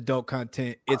just adult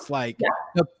content. It's like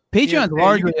The Patreon's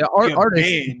largely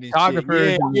artists, and shit.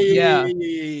 photographers. Yeah.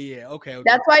 Okay.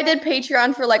 That's why I did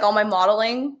Patreon for like all my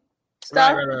modeling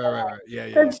stuff. Right. Yeah.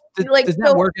 'Cause, like, Does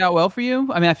that work out well for you?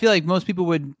 I mean, I feel like most people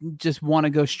would just want to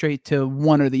go straight to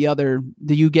one or the other.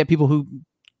 Do you get people who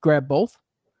grab both?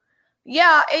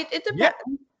 Yeah, it depends. Yeah.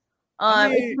 I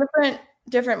mean- It's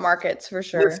different markets for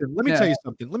sure. Listen, let me tell you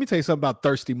something. Let me tell you something about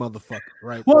thirsty motherfucker,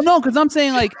 right? Well, no, because I'm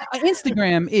saying like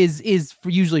Instagram is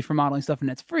usually for modeling stuff and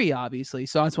it's free, obviously.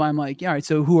 So that's why I'm like, all right.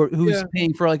 So who's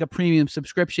paying for like a premium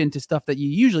subscription to stuff that you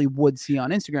usually would see on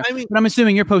Instagram? I mean, but I'm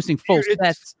assuming you're posting full it's-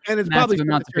 sets, and it's massive probably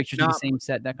amounts of you're pictures of the not- same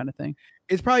set, that kind of thing.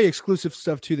 It's probably exclusive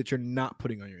stuff too that you're not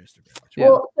putting on your Instagram. Yeah.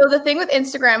 Well, so the thing with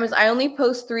Instagram is I only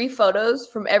post 3 photos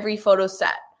from every photo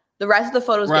set. The rest of the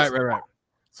photos get Right.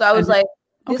 So I was And- like,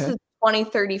 this okay. is 20,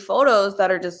 30 photos that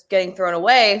are just getting thrown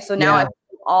away. So now I put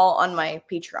them all on my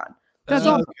Patreon. That's You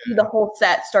awesome. can see the whole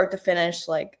set start to finish.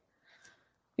 Like,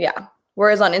 yeah.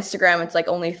 Whereas on Instagram, it's like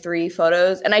only 3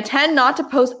 photos. And I tend not to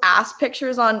post ass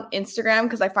pictures on Instagram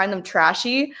because I find them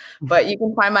trashy. But you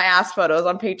can find my ass photos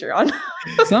on Patreon.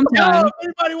 Sometimes. Yo,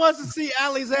 everybody wants to see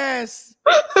Allie's ass.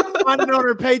 Find it on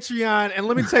her Patreon. And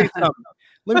let me tell you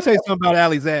something. About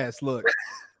Allie's ass. Look,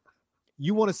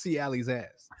 you want to see Allie's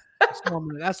ass.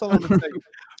 That's all I'm gonna tell you.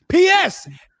 P.S.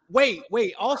 Wait.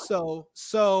 Also,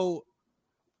 so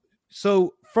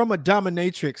from a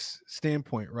dominatrix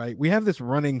standpoint, right? We have this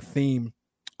running theme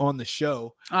on the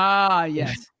show.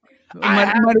 Yes.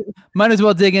 Might as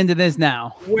well dig into this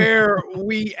now. Where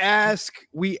we ask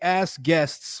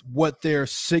guests what their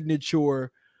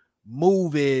signature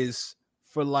move is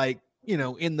for, like, you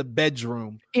know, in the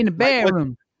bedroom. In the bedroom.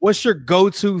 Like, what's your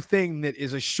go-to thing that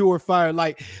is a surefire?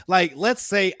 Like let's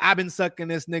say I've been sucking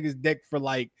this nigga's dick for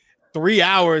like 3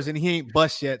 hours and he ain't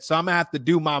bust yet. So I'm gonna have to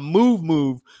do my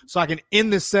move so I can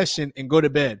end this session and go to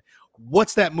bed.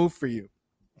 What's that move for you?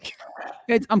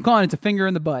 I'm calling it a finger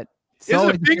in the butt. It's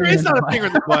not a finger in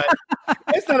the butt.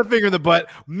 It's not a finger in the butt.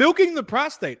 Milking the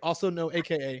prostate, also known,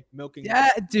 aka milking. Yeah,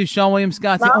 dude. Sean William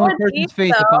Scott's the only person's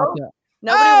face that popped up.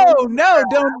 No,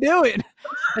 don't do it.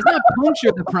 It's not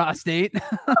puncture the prostate.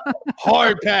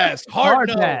 Hard pass. Hard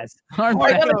pass.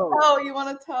 You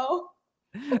want a toe?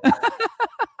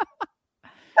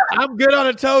 I'm good on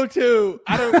a toe too.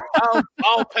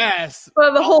 I'll pass.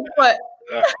 For the whole foot.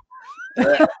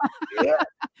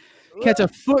 Catch a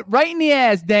foot right in the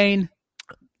ass, Dane.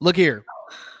 Look here.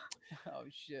 Oh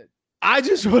shit. I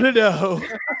just want to know.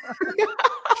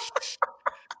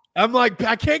 I'm like,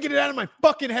 I can't get it out of my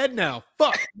fucking head now.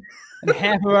 Fuck. And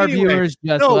half of our viewers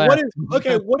just left.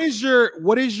 What is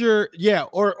your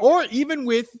or even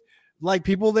with like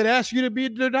people that ask you to be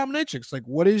the dominatrix, like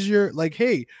what is your, like,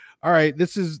 hey, all right,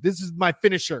 this is my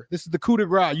finisher. This is the coup de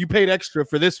grace. You paid extra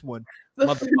for this one.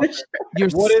 Your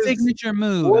signature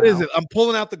move. What is it? I'm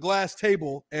pulling out the glass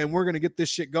table and we're gonna get this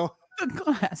shit going. The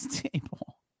glass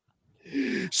table.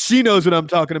 She knows what I'm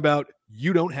talking about.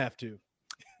 You don't have to.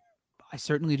 I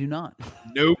certainly do not.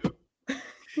 Nope.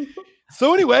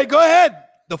 So anyway, go ahead.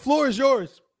 The floor is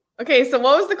yours. Okay, so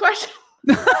what was the question?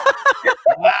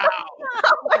 Wow.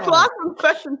 I lost the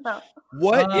question now.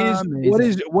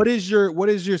 What is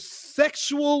your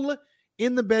sexual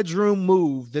in the bedroom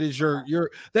move that is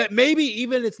your that maybe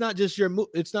even it's not just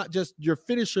your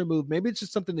finisher move. Maybe it's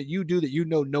just something that you do that you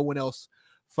know no one else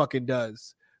fucking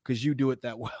does because you do it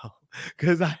that well.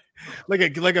 Because I like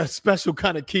a special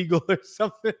kind of Kegel or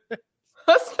something.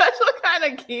 A special kind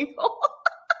of Kegel.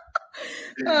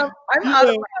 I'm out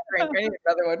of my drink. I need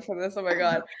another one for this. Oh my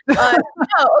god.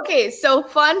 Okay. So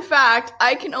fun fact: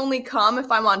 I can only come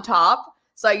if I'm on top.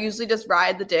 So I usually just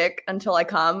ride the dick until I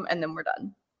come, and then we're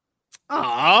done.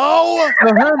 Oh, so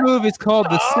her move is called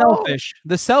the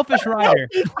selfish rider.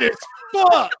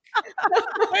 Fuck.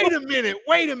 Wait a minute.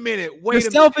 The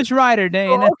selfish rider,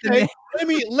 Dane. Okay.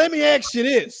 Let me ask you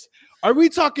this. Are we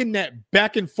talking that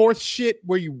back and forth shit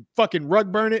where you fucking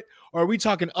rug burn it? Or are we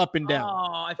talking up and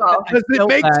down? Because it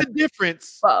makes a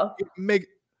difference.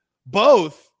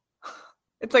 Both.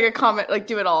 It's like a comment, like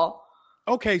do it all.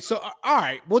 Okay, so all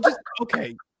right. Well, just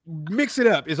okay. Mix it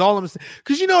up is all I'm saying.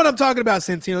 Because you know what I'm talking about,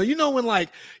 Santino. You know when like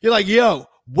you're like, yo,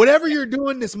 whatever you're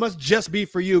doing, this must just be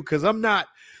for you. Because I'm not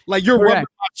like you're rubbing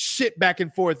my shit back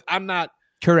and forth. I'm not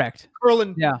correct.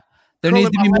 Curling. Yeah. There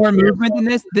needs to be more movement than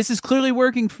this. This is clearly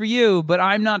working for you, but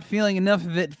I'm not feeling enough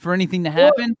of it for anything to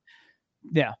happen.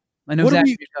 Yeah. I know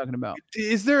exactly what you're talking about.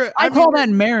 Is there? I call that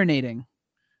marinating.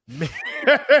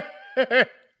 That's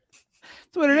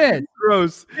what it is.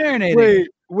 Gross. Marinating.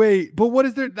 Wait. But what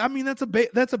is there? I mean, that's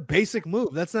a basic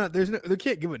move. That's not. They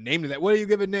can't give a name to that. What do you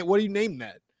give it? What do you name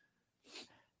that?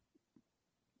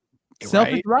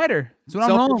 Selfish rider. That's what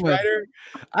I'm rolling with.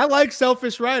 I like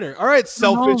selfish rider. All right,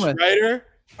 selfish rider.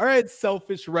 All right,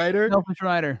 selfish rider. Selfish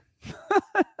rider.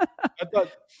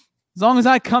 As long as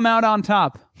I come out on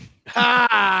top.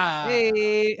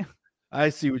 Hey. I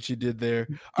see what you did there.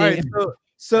 All right,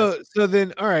 so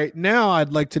then, all right. Now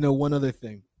I'd like to know one other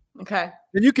thing. Okay.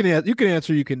 And you can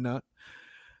answer, you cannot.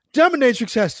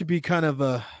 Dominatrix has to be kind of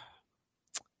an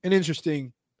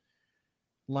interesting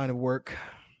line of work.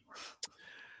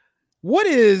 What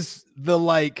is the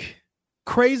like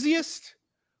craziest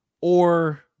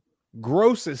or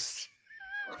grossest,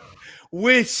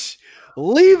 which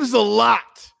leaves a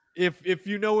lot if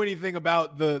you know anything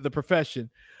about the profession,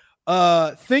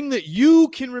 thing that you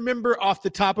can remember off the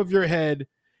top of your head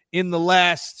in the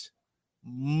last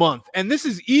month? And this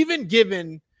is even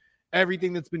given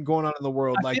everything that's been going on in the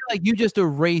world. I feel like you just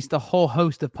erased a whole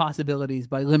host of possibilities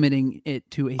by limiting it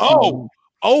to a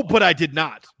but I did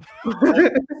not.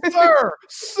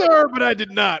 sir, but I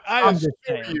did not. I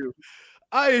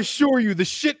assure you, the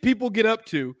shit people get up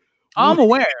to. I'm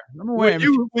aware. When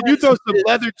you throw some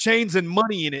leather chains and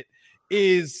money in it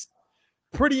is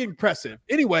pretty impressive.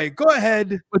 Anyway, go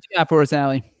ahead. What you got for us,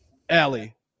 Allie?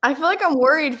 Allie. I feel like I'm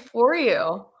worried for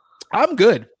you. I'm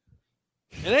good.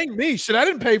 It ain't me. Shit, I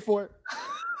didn't pay for it.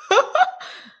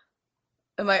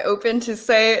 Am I open to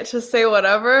say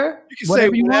whatever? You can say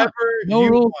whatever. No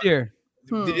rules here.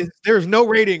 There's no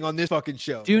rating on this fucking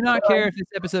show. Do not care if this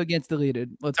episode gets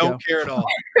deleted. Don't care at all.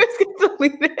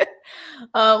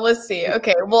 Let's see.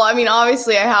 Okay. Well, I mean,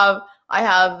 obviously, I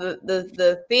have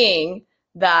the thing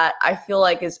that I feel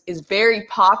like is very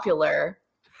popular,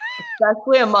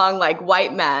 especially among like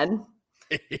white men,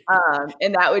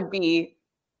 and that would be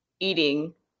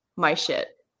eating my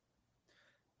shit.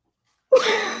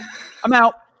 I'm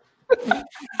out.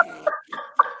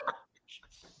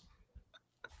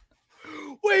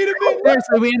 Wait a minute.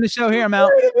 Seriously, we end the show here. I'm out.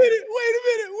 Wait a minute.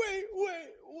 Wait.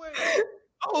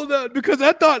 Hold on, because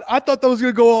I thought that was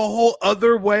gonna go a whole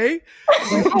other way.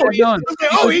 Eat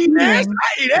ass.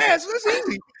 I eat ass. That's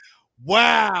easy.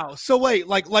 Wow. So wait,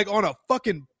 like on a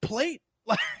fucking plate?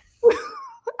 Like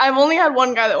I've only had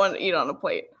one guy that wanted to eat on a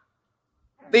plate.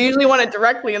 They usually want it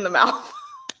directly in the mouth.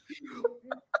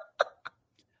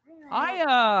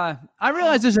 I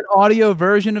realize there's an audio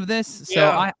version of this, so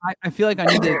Yeah. I feel like I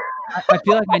need to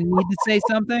say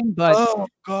something, but oh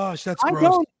gosh, that's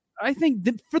gross. I think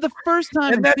that for the first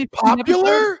time, And that's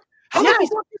popular? How the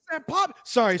fuck is that pop?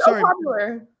 Sorry.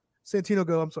 Popular. Santino,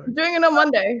 go. I'm sorry. I'm doing it on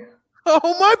Monday.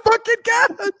 Oh my fucking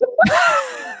god!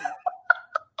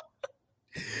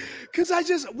 Because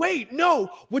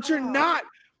what you're not.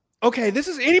 Okay, this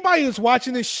is anybody who's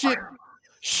watching this shit.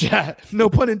 No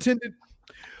pun intended.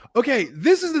 Okay,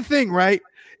 this is the thing, right?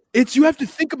 It's you have to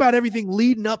think about everything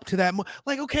leading up to that.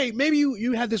 Like, okay, maybe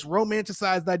you had this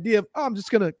romanticized idea of, I'm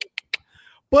just gonna,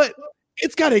 but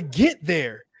it's got to get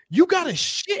there. You got to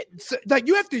shit. Like,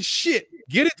 you have to shit,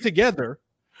 get it together,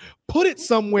 put it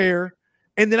somewhere,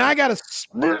 and then I got to.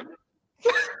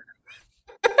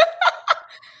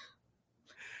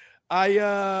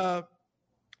 I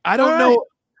don't know.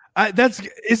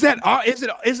 Is it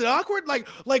awkward?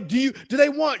 Like do they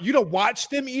want you to watch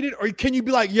them eat it, or can you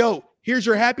be like, yo, here's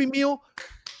your Happy Meal.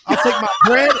 I'll take my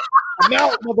bread. I'm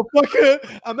out,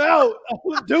 motherfucker. I'm out.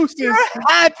 Deuces.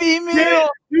 Happy Meal.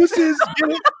 Deuces.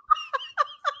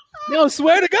 Yo,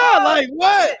 swear to God, like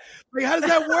what? Like, how does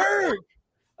that work?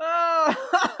 I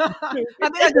think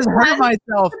I just hurt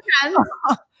myself.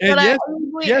 And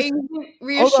But yes, I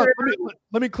reassure.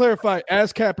 Let me clarify.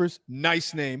 Ass Cappers,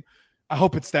 nice name. I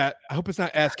hope it's that. I hope it's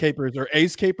not Ass Capers or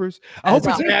Ace Capers. I hope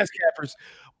it's Ass Cappers.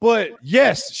 But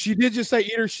yes, she did just say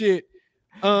eat her shit.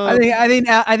 I think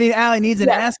Allie needs an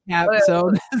ass cap, so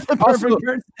that's the perfect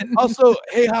person. Also,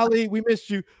 hey Holly, we missed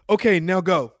you. Okay, now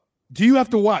go. Do you have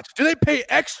to watch? Do they pay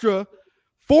extra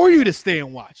for you to stay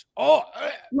and watch? Oh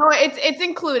No, it's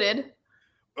included.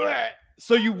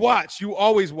 So you watch. You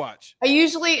always watch. I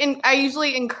usually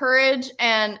encourage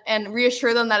and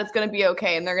reassure them that it's going to be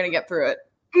okay and they're going to get through it.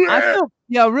 Real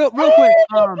quick.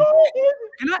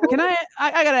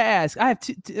 I gotta ask. I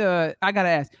gotta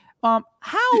ask.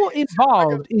 How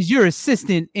involved is your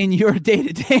assistant in your day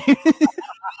to day?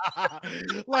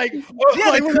 Like,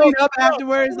 clean up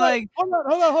afterwards. Like, hold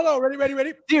on.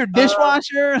 Ready. Your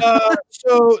dishwasher.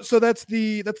 So that's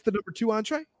the number 2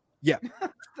 entree. Yeah.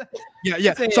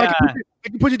 So I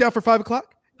can put you down for 5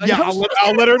 o'clock. Yeah,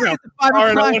 I'll let her know.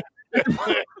 All right.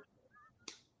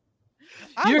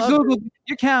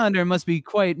 Your calendar must be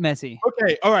quite messy.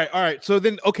 Okay, all right. So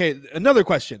then, another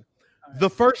question. The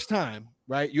first time,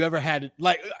 right, you ever had it,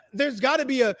 like, there's got to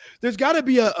be a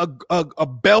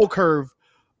bell curve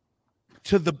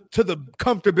to the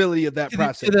comfortability of that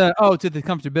process. To the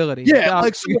comfortability. Yeah,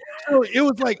 like so it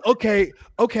was like, okay,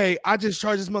 I just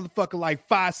charge this motherfucker like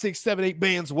 5, 6, 7, 8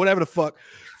 bands, whatever the fuck,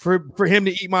 for him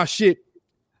to eat my shit.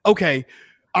 Okay,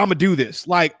 I'm gonna do this.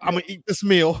 Like, I'm gonna eat this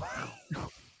meal.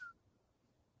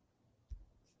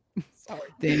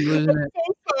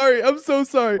 I'm so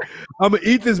sorry. I'm gonna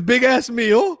eat this big ass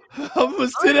meal. I'm gonna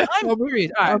sit at I'm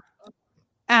curious. All right.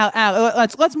 Al,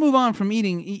 let's move on from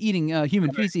eating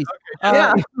human feces.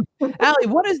 Okay. Allie,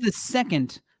 what is the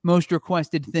second most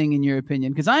requested thing in your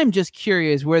opinion? Because I'm just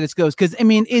curious where this goes. Because I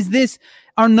mean, is this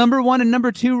our number 1 and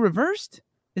number 2 reversed?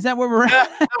 Is that where we're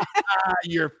at?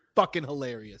 You're fucking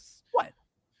hilarious. What?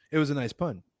 It was a nice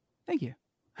pun. Thank you.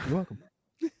 You're welcome.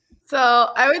 So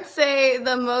I would say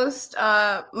the most,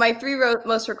 my 3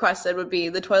 most requested would be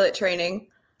the toilet training.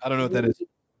 I don't know what that is.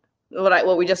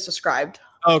 What we just described.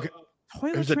 Okay.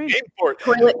 Toilet There's training. a name for it.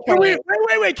 Toilet training.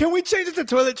 Wait. Can we change it to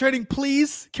toilet training,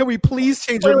 please? Can we please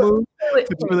change our move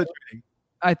to toilet training?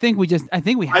 I think we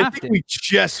have to. We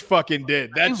just fucking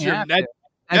did. That's your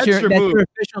move. Your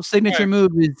official signature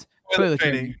move is toilet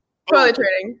training. Toilet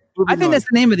training. I think that's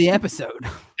the name of the episode.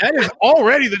 That is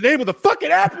already the name of the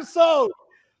fucking episode.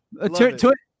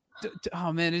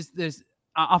 Oh man, there's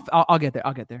I'll get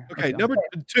there. Okay, number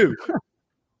 2.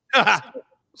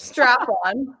 Strap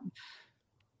on.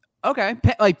 Okay,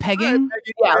 like pegging.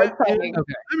 Yeah, like pegging.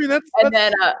 Okay. I mean, that's And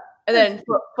then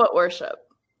foot worship.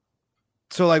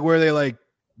 so like where they like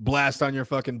blast on your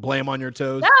fucking blame on your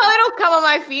toes. No, they don't come on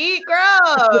my feet.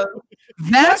 Gross.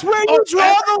 That's where you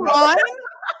draw the line.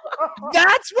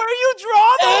 That's where you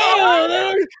draw the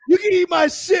line. You can eat my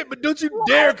shit, but don't you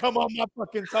dare come on my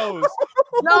fucking toes.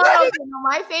 No.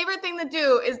 My favorite thing to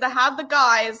do is to have the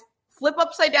guys flip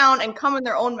upside down and come in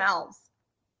their own mouths.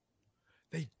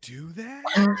 They do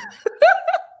that?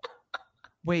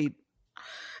 Wait.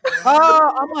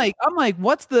 I'm like,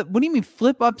 what do you mean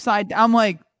flip upside down? I'm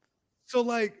like, so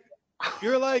like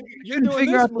you're couldn't doing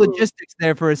figure this out the move. logistics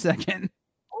there for a second.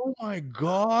 Oh my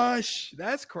gosh,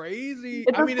 that's crazy.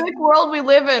 It's I a mean, sick world we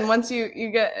live in once you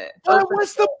get it.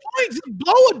 what's the point? Just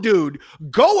blow a dude.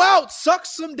 Go out, suck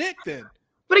some dick then.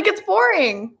 But it gets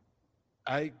boring.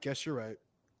 I guess you're right.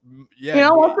 Yeah. You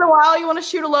know, once in a while you want to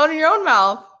shoot a load in your own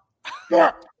mouth.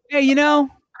 Hey, you know,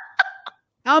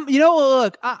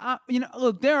 look,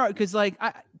 look, there are because like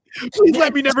Please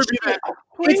let me never be that.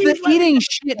 it's the eating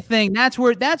shit thing. That's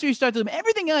where you start to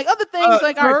everything like other things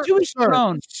like sir, our Jewish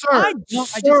throne. I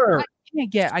can't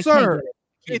get it.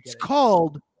 It's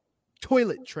called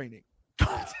toilet training.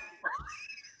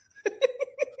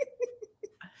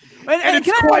 And it's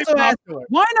can I quite also ask, popular.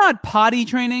 why not potty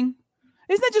training?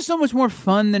 Isn't that just so much more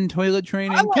fun than toilet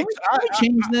training? Can we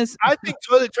change this? I think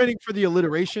toilet training for the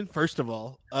alliteration, first of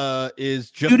all, is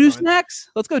just doo-doo fun.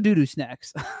 snacks? Let's go doo-doo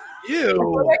snacks. Ew.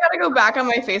 I gotta go back on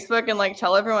my Facebook and like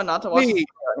tell everyone not to watch this video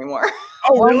anymore.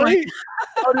 Oh, really?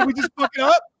 Oh, did we just fuck it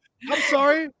up? I'm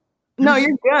sorry. No,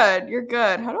 you're good. You're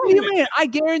good. How do What do you mean? I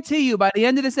guarantee you, by the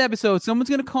end of this episode, someone's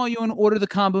gonna call you and order the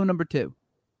combo number 2.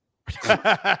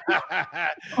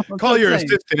 Call your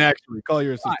assistant. Actually, call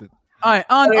your assistant. All right,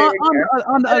 on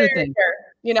the other thing,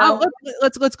 you know,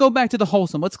 let's go back to the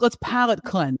wholesome. Let's palate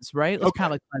cleanse, right? Let's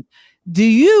palate cleanse. Do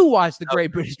you watch the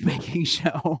Great British Baking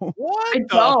Show? What?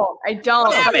 I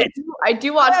don't. Damn it. I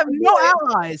do watch. I have no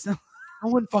allies. No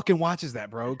one fucking watches that,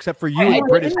 bro, except for you. I and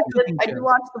British. do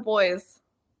watch The Boys.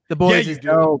 The Boys you is do.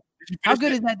 dope. Did you How finish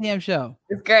good it? is that damn show?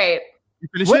 It's great. You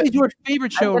finish What it? is your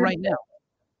favorite show right now?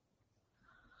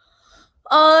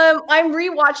 I'm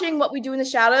rewatching What We Do in the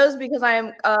Shadows because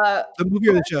I'm The movie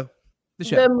or the show? The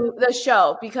show. the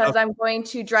show because I'm going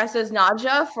to dress as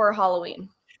Nadja for Halloween.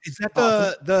 Is that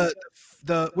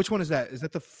the which one is that? Is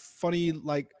that the funny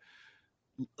like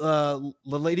the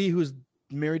lady who's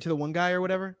married to the one guy or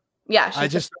whatever? Yeah, I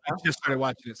just started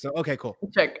watching it. So okay, cool.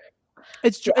 chick.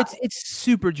 It's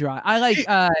super dry. I like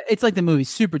it's like the movie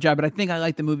super dry, but I think I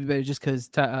like the movie better just because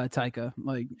Taika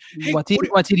like Hey,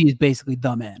 Waititi is basically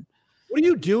the man. What are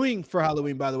you doing for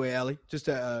Halloween, by the way, Allie? Just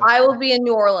I will be in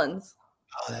New Orleans.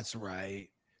 oh, that's right.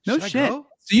 No Should I shit. go?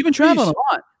 So you've been traveling a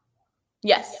lot.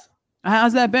 Yes.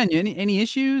 How's that been? Any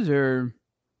issues or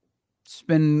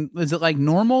is it like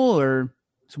normal or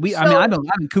I've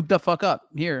been cooped the fuck up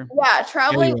here. Yeah,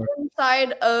 traveling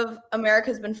inside of America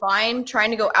has been fine. Trying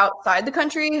to go outside the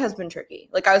country has been tricky.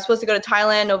 Like I was supposed to go to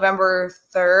Thailand November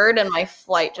 3rd and my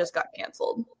flight just got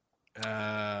canceled.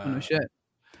 Oh, no shit.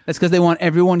 That's because they want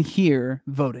everyone here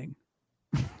voting.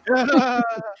 I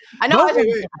know I was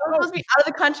supposed to be out of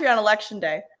the country on election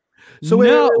day. So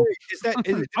No.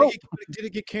 did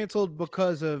it get canceled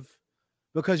because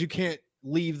you can't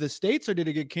leave the States, or did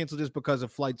it get canceled just because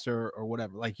of flights or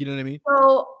whatever? Like, you know what I mean?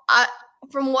 So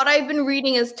from what I've been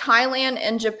reading is Thailand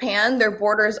and Japan, their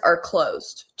borders are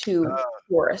closed to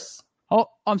tourists. Oh,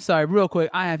 I'm sorry. Real quick,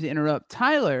 I have to interrupt.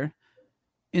 Tyler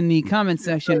in the comment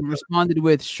section responded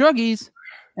with shruggies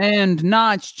and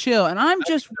Notch chill. And I'm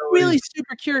just really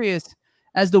super curious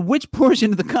as to which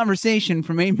portion of the conversation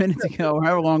from 8 minutes ago, or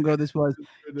however long ago this was,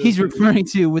 he's referring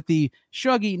to with the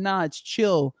shruggy Notch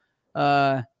chill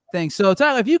thing. So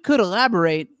Tyler, if you could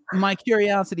elaborate, my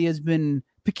curiosity has been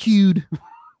piqued.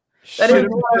 That is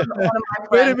one of my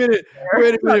Wait a friends. minute.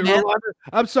 man. Rolando,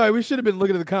 I'm sorry. We should have been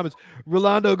looking at the comments.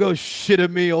 Rolando goes shit a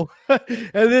meal. And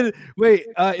then wait,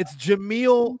 it's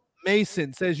Jameel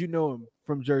Mason says you know him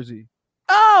from Jersey.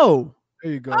 Oh,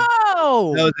 There you go.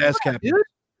 oh, That was Ass Cappers. dude.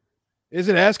 Is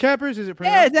it Ass Cappers? Is it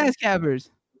Yeah, pronounced? it's ass cappers.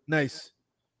 Nice.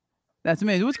 That's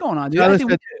amazing. What's going on, dude? Tyler I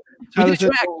think said- we Tyler did a said,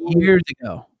 track years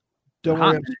ago. don't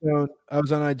worry, I'm stoned. I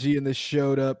was on IG and this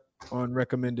showed up on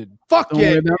recommended. Fuck Don't yeah.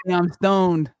 worry about me, I'm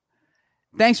stoned.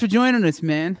 Thanks for joining us,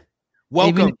 man. Even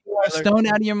Welcome. if you are stoned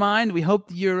out of your mind, we hope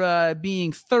that you're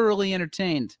being thoroughly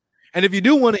entertained. And if you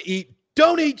do want to eat,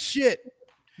 don't eat shit.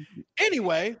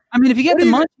 Anyway, I mean, if you get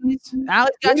What the are munchies,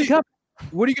 Alex got what you are covered.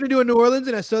 what are you going to do in New Orleans?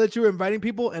 And I saw that you were inviting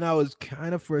people, and I was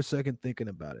kind of for a second thinking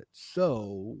about it.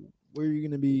 So, what are you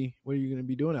going to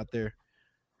be doing out there?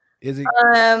 Is it?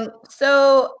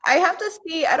 So I have to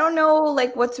see. I don't know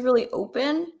like what's really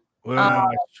open. Well,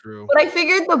 that's true. But I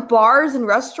figured the bars and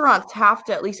restaurants have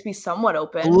to at least be somewhat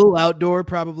open. A little outdoor,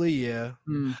 probably. Yeah.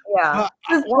 Yeah.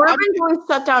 Because Bourbon's always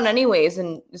shut down anyways,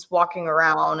 and just walking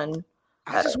around and.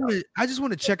 I just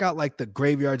want to check out like the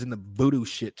graveyards and the voodoo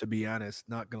shit. To be honest,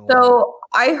 not gonna. So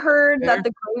I heard that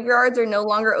the graveyards are no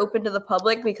longer open to the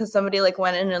public because somebody like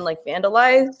went in and like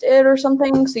vandalized it or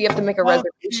something. So you have to make a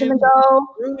reservation to go.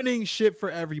 Ruining shit for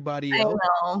everybody else.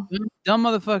 I know. Dumb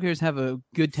motherfuckers have a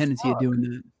good tendency of doing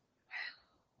that.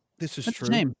 This is That's true.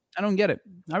 a shame. I don't get it.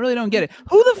 I really don't get it.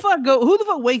 Who the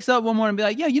fuck wakes up one morning and be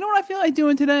like, yeah, you know what I feel like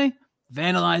doing today?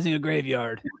 Vandalizing a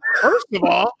graveyard. First of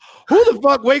all, who the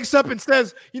fuck wakes up and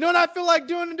says, you know what I feel like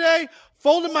doing today?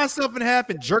 Folding myself in half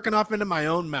and jerking off into my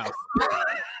own mouth.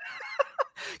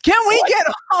 Can we get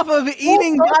off of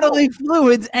eating bodily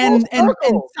fluids and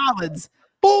solids?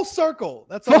 Full circle.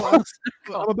 That's all.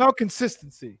 I'm about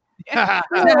consistency. Yeah.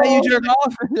 You jerk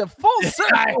off in a full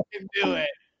circle. I can do it.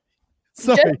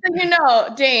 Sorry. Just so you know,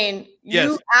 Dane,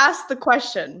 you asked the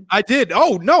question. I did.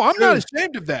 Oh, no, I'm not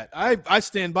ashamed of that. I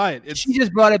stand by it. She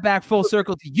just brought it back full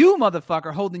circle to you,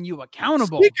 motherfucker, holding you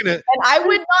accountable. And I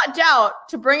would not doubt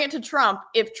to bring it to Trump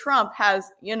if Trump has,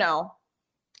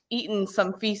 eaten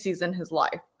some feces in his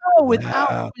life. Oh,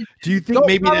 without. Do you think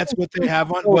maybe that's what they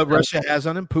have on what Russia has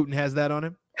on him? Putin has that on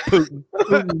him? Putin.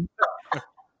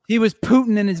 He was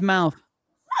Putin in his mouth.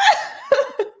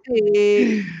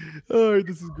 Hey. Oh,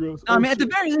 this is gross. No, I mean, at the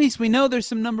very least, we know there's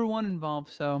some number one involved.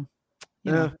 So,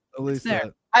 at least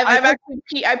that. I've actually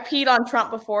peed on Trump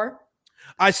before.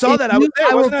 I saw that. I was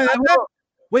there. Wasn't I at that?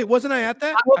 Wait, wasn't I at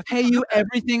that? I will pay you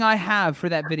everything I have for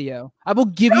that video. I will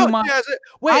give you my.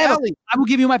 Wait, Allie. I will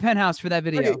give you my penthouse for that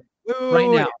video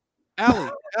right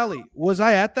now. Allie, was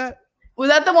I at that? Was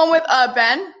that the one with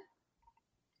Ben?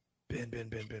 Ben.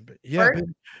 Yeah,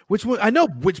 Ben. Which one? I know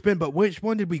which Ben, but which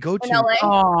one did we go to? In LA?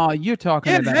 Oh, you're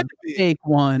talking about the fake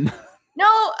one. No,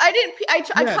 I didn't. I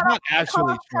cut not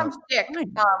actually Trump. Dick.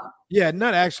 Yeah,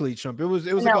 not actually Trump. It was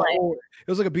like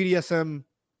a BDSM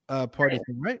party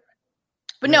thing, right?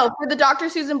 But no, for the Dr.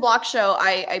 Susan Block show,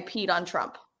 I peed on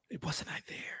Trump. It wasn't I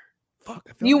there. Fuck.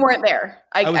 You weren't there.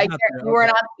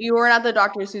 You weren't at the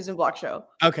Dr. Susan Block show.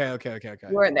 Okay. You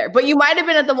weren't there, but you might have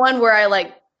been at the one where I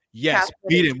like. Yes,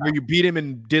 beat him. Where you beat him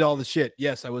and did all the shit.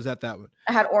 Yes, I was at that one.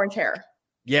 I had orange hair.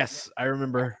 Yes, I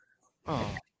remember. Oh,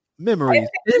 memories.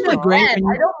 Isn't it great? I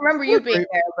don't remember you being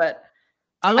there, but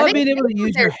I love being able to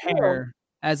use your hair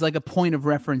as like a point of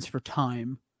reference for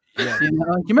time. Yeah.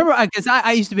 You remember? Because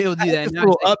I used to be able to do that.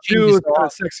 Updo,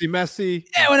 sexy, messy.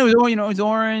 Yeah, when it was it was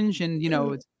orange, and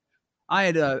I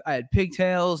had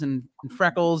pigtails and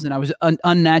freckles, and I was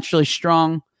unnaturally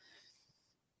strong.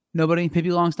 Nobody? Pippi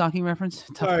Longstocking reference?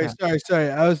 Sorry.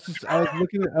 I was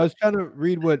trying to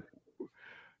read what.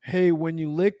 Hey, when you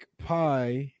lick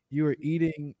pie, you are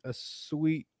eating a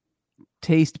sweet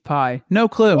taste pie. No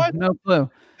clue. What? No clue.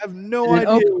 I have no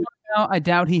idea. Now, I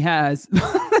doubt he has.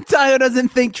 Tyler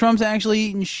doesn't think Trump's actually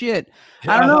eating shit.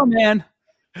 I don't know, man.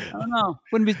 I don't know.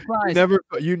 Wouldn't be surprised.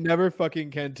 You never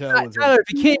fucking can tell. Tyler,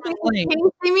 if you can't can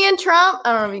you see me in Trump?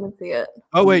 I don't know if you can see it.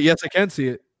 Oh wait, yes, I can see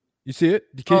it. You see it?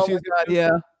 Can you see it? God,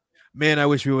 yeah. Man, I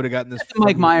wish we would have gotten this.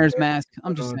 Mike Myers mask.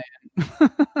 I'm just saying.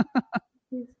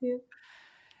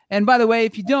 And by the way,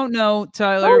 if you don't know,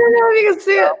 Tyler, I don't know if you can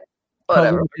see it.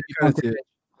 Whatever.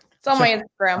 It's on my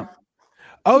Instagram.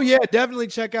 Oh yeah, definitely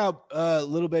check out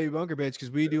Little Baby Bunker Bitch because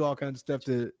we do all kinds of stuff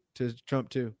to Trump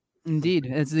too. Indeed,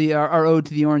 it's our ode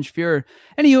to the Orange Fuhrer.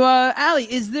 Anyway, Allie,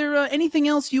 is there anything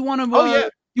else you want to?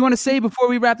 You want to say before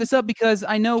we wrap this up? Because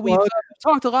I know we've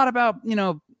talked a lot about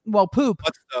poop.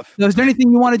 Stuff. So is there anything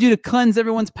you want to do to cleanse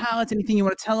everyone's palates? Anything you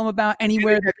want to tell them about?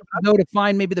 Anywhere that they can go to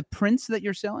find maybe the prints that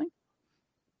you're selling?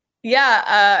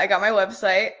 Yeah, I got my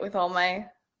website with all my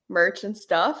merch and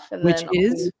stuff. And which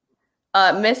is?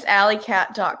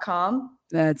 MissAlleyCat.com.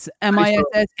 That's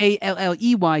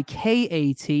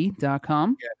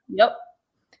MissAlleykat.com. Yep.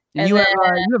 And you have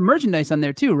merchandise on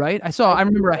there too, right? I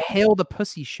remember a Hail the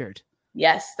Pussy shirt.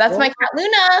 Yes, that's my cat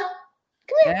Luna.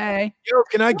 Come here. Hey. Yo,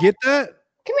 can I get that?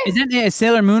 Come here. Is that a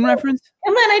Sailor Moon reference?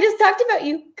 Come on, I just talked about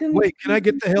you. Wait, can I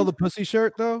get the Hail the Pussy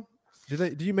shirt though?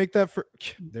 Do you make that for?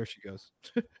 There she goes.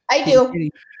 I do.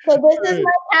 So this is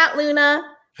my cat Luna.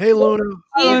 Hey Luna.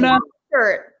 Luna.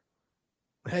 Shirt.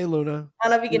 Hey Luna. I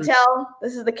don't know if you can tell.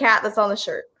 This is the cat that's on the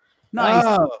shirt. Nice.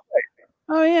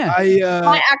 Oh yeah.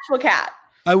 My actual cat.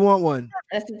 I want one.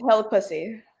 And it's Hail the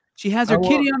Pussy. She has her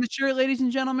kitty on the shirt, ladies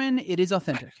and gentlemen. It is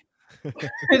authentic.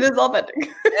 It is authentic.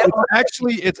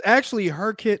 It's actually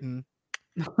her kitten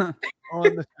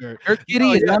on the shirt. Her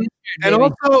kitty is on the shirt,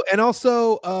 And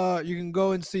also, you can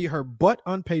go and see her butt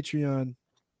on Patreon.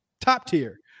 Top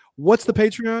tier. What's the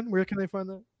Patreon? Where can they find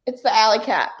that? It's the Alley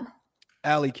Cat.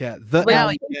 Alley Cat. The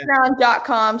Alley Cat.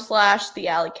 Patreon.com/the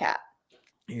Alley Cat.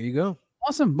 Here you go.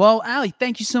 Awesome. Well, Allie,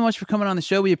 thank you so much for coming on the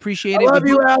show. We appreciate it. I love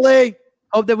you, Allie.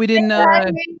 Hope that we didn't,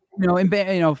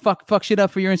 fuck shit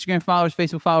up for your Instagram followers,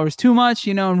 Facebook followers too much,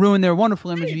 and ruin their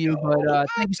wonderful image of you. But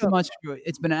thank you so much.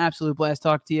 It's been an absolute blast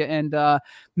talking to you. And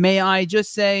may I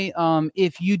just say,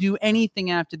 if you do anything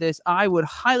after this, I would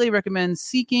highly recommend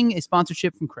seeking a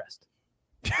sponsorship from Crest.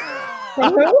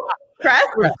 Crest?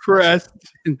 Crest.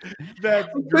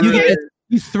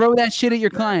 You throw that shit at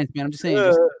your clients, man. I'm just saying.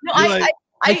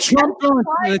 Trump throwing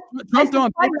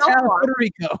Puerto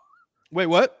Rico. Wait,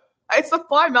 what? I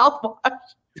supply mouthwash.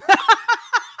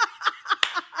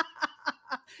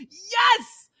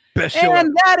 Yes. Best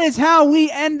and that is how we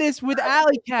end this with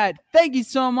Alley Cat. Thank you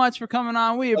so much for coming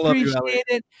on. We appreciate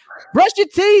it. Brush your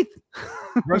teeth.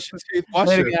 Brush your teeth.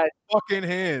 Wash your fucking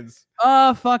hands.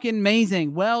 Fucking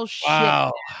amazing. Well, shit.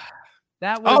 Wow.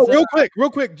 That was real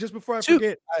quick, just before I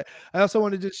forget, I also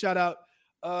want to just shout out.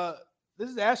 This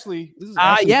is Ashley.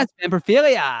 Yes,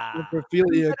 Vamprophilia.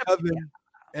 Vamprophilia Coven.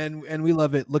 And we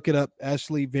love it. Look it up,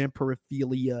 Ashley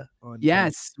Vamprophilia.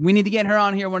 Yes, we need to get her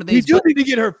on here one of these. We do need to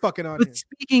get her fucking on here.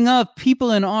 Speaking of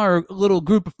people in our little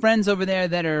group of friends over there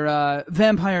that are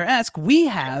vampire-esque, we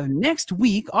have next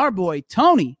week our boy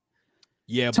Tony.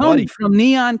 Yeah, Tony buddy. from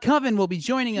Neon Coven will be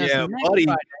joining us. Yeah, next buddy.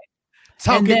 Friday.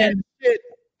 Talking that shit.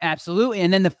 Absolutely.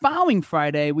 And then the following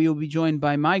Friday, we will be joined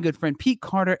by my good friend Pete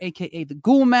Carter, a.k.a. the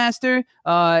Ghoul Master.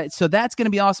 So that's going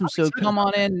to be awesome. So come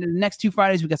on in. The next 2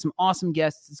 Fridays, we got some awesome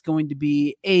guests. It's going to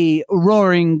be a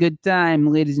roaring good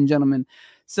time, ladies and gentlemen.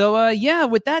 So,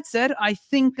 with that said, I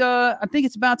think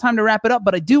it's about time to wrap it up.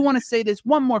 But I do want to say this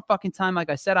one more fucking time, like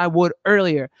I said I would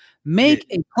earlier. Make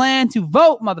a plan to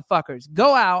vote, motherfuckers.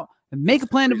 Go out and make a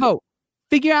plan to vote.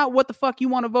 Figure out what the fuck you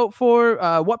want to vote for,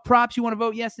 what props you want to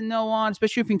vote yes and no on,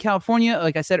 especially if you're in California.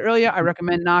 Like I said earlier, I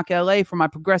recommend Knock LA for my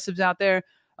progressives out there.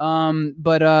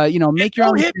 Make your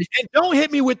own. And don't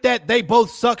hit me with that. They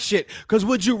both suck shit. Because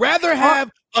would you rather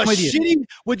have a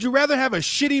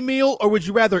shitty meal or would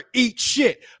you rather eat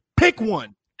shit? Pick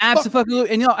one. Absolutely.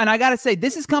 And I got to say,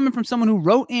 this is coming from someone who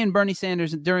wrote in Bernie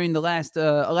Sanders during the last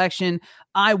election.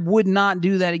 I would not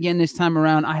do that again this time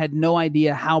around. I had no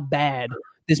idea how bad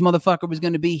this motherfucker was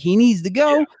going to be. He needs to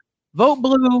go. Yeah. Vote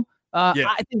blue.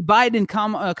 I think Biden and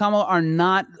Kamala are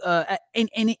not in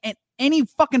any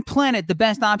fucking planet the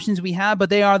best options we have,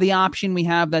 but they are the option we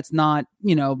have that's not,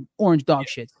 orange dog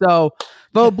shit. So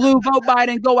vote blue, vote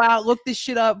Biden, go out, look this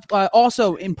shit up.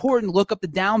 Also important, look up the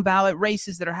down ballot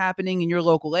races that are happening in your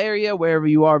local area, wherever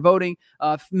you are voting.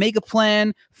 Make a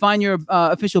plan, find your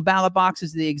official ballot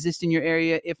boxes that exist in your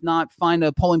area. If not, find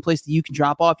a polling place that you can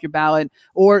drop off your ballot,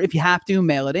 or if you have to,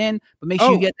 mail it in, but make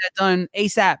sure you get that done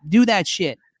ASAP. Do that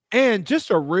shit. And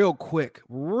just a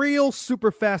real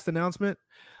super fast announcement.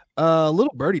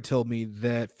 Little Birdie told me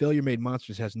that Failure Made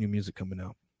Monsters has new music coming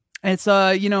out. It's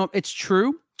it's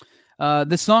true.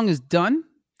 The song is done.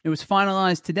 It was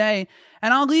finalized today,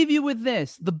 and I'll leave you with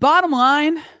this: the bottom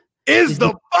line is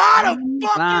the bottom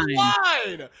fucking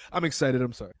line. I'm excited.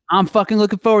 I'm sorry. I'm fucking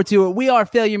looking forward to it. We are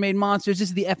Failure Made Monsters. This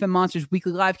is the FM Monsters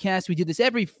Weekly Live Cast. We do this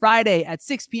every Friday at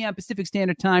 6 p.m. Pacific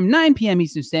Standard Time, 9 p.m.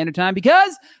 Eastern Standard Time,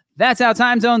 because that's how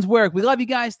time zones work. We love you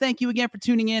guys. Thank you again for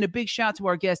tuning in. A big shout to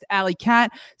our guest, Alley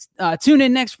Cat. Tune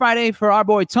in next Friday for our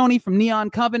boy Tony from Neon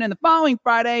Coven, and the following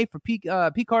Friday for Pete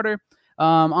Carter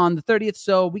on the 30th.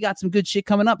 So we got some good shit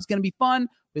coming up. It's going to be fun.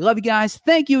 We love you guys.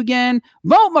 Thank you again.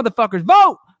 Vote, motherfuckers.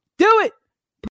 Vote. Do it.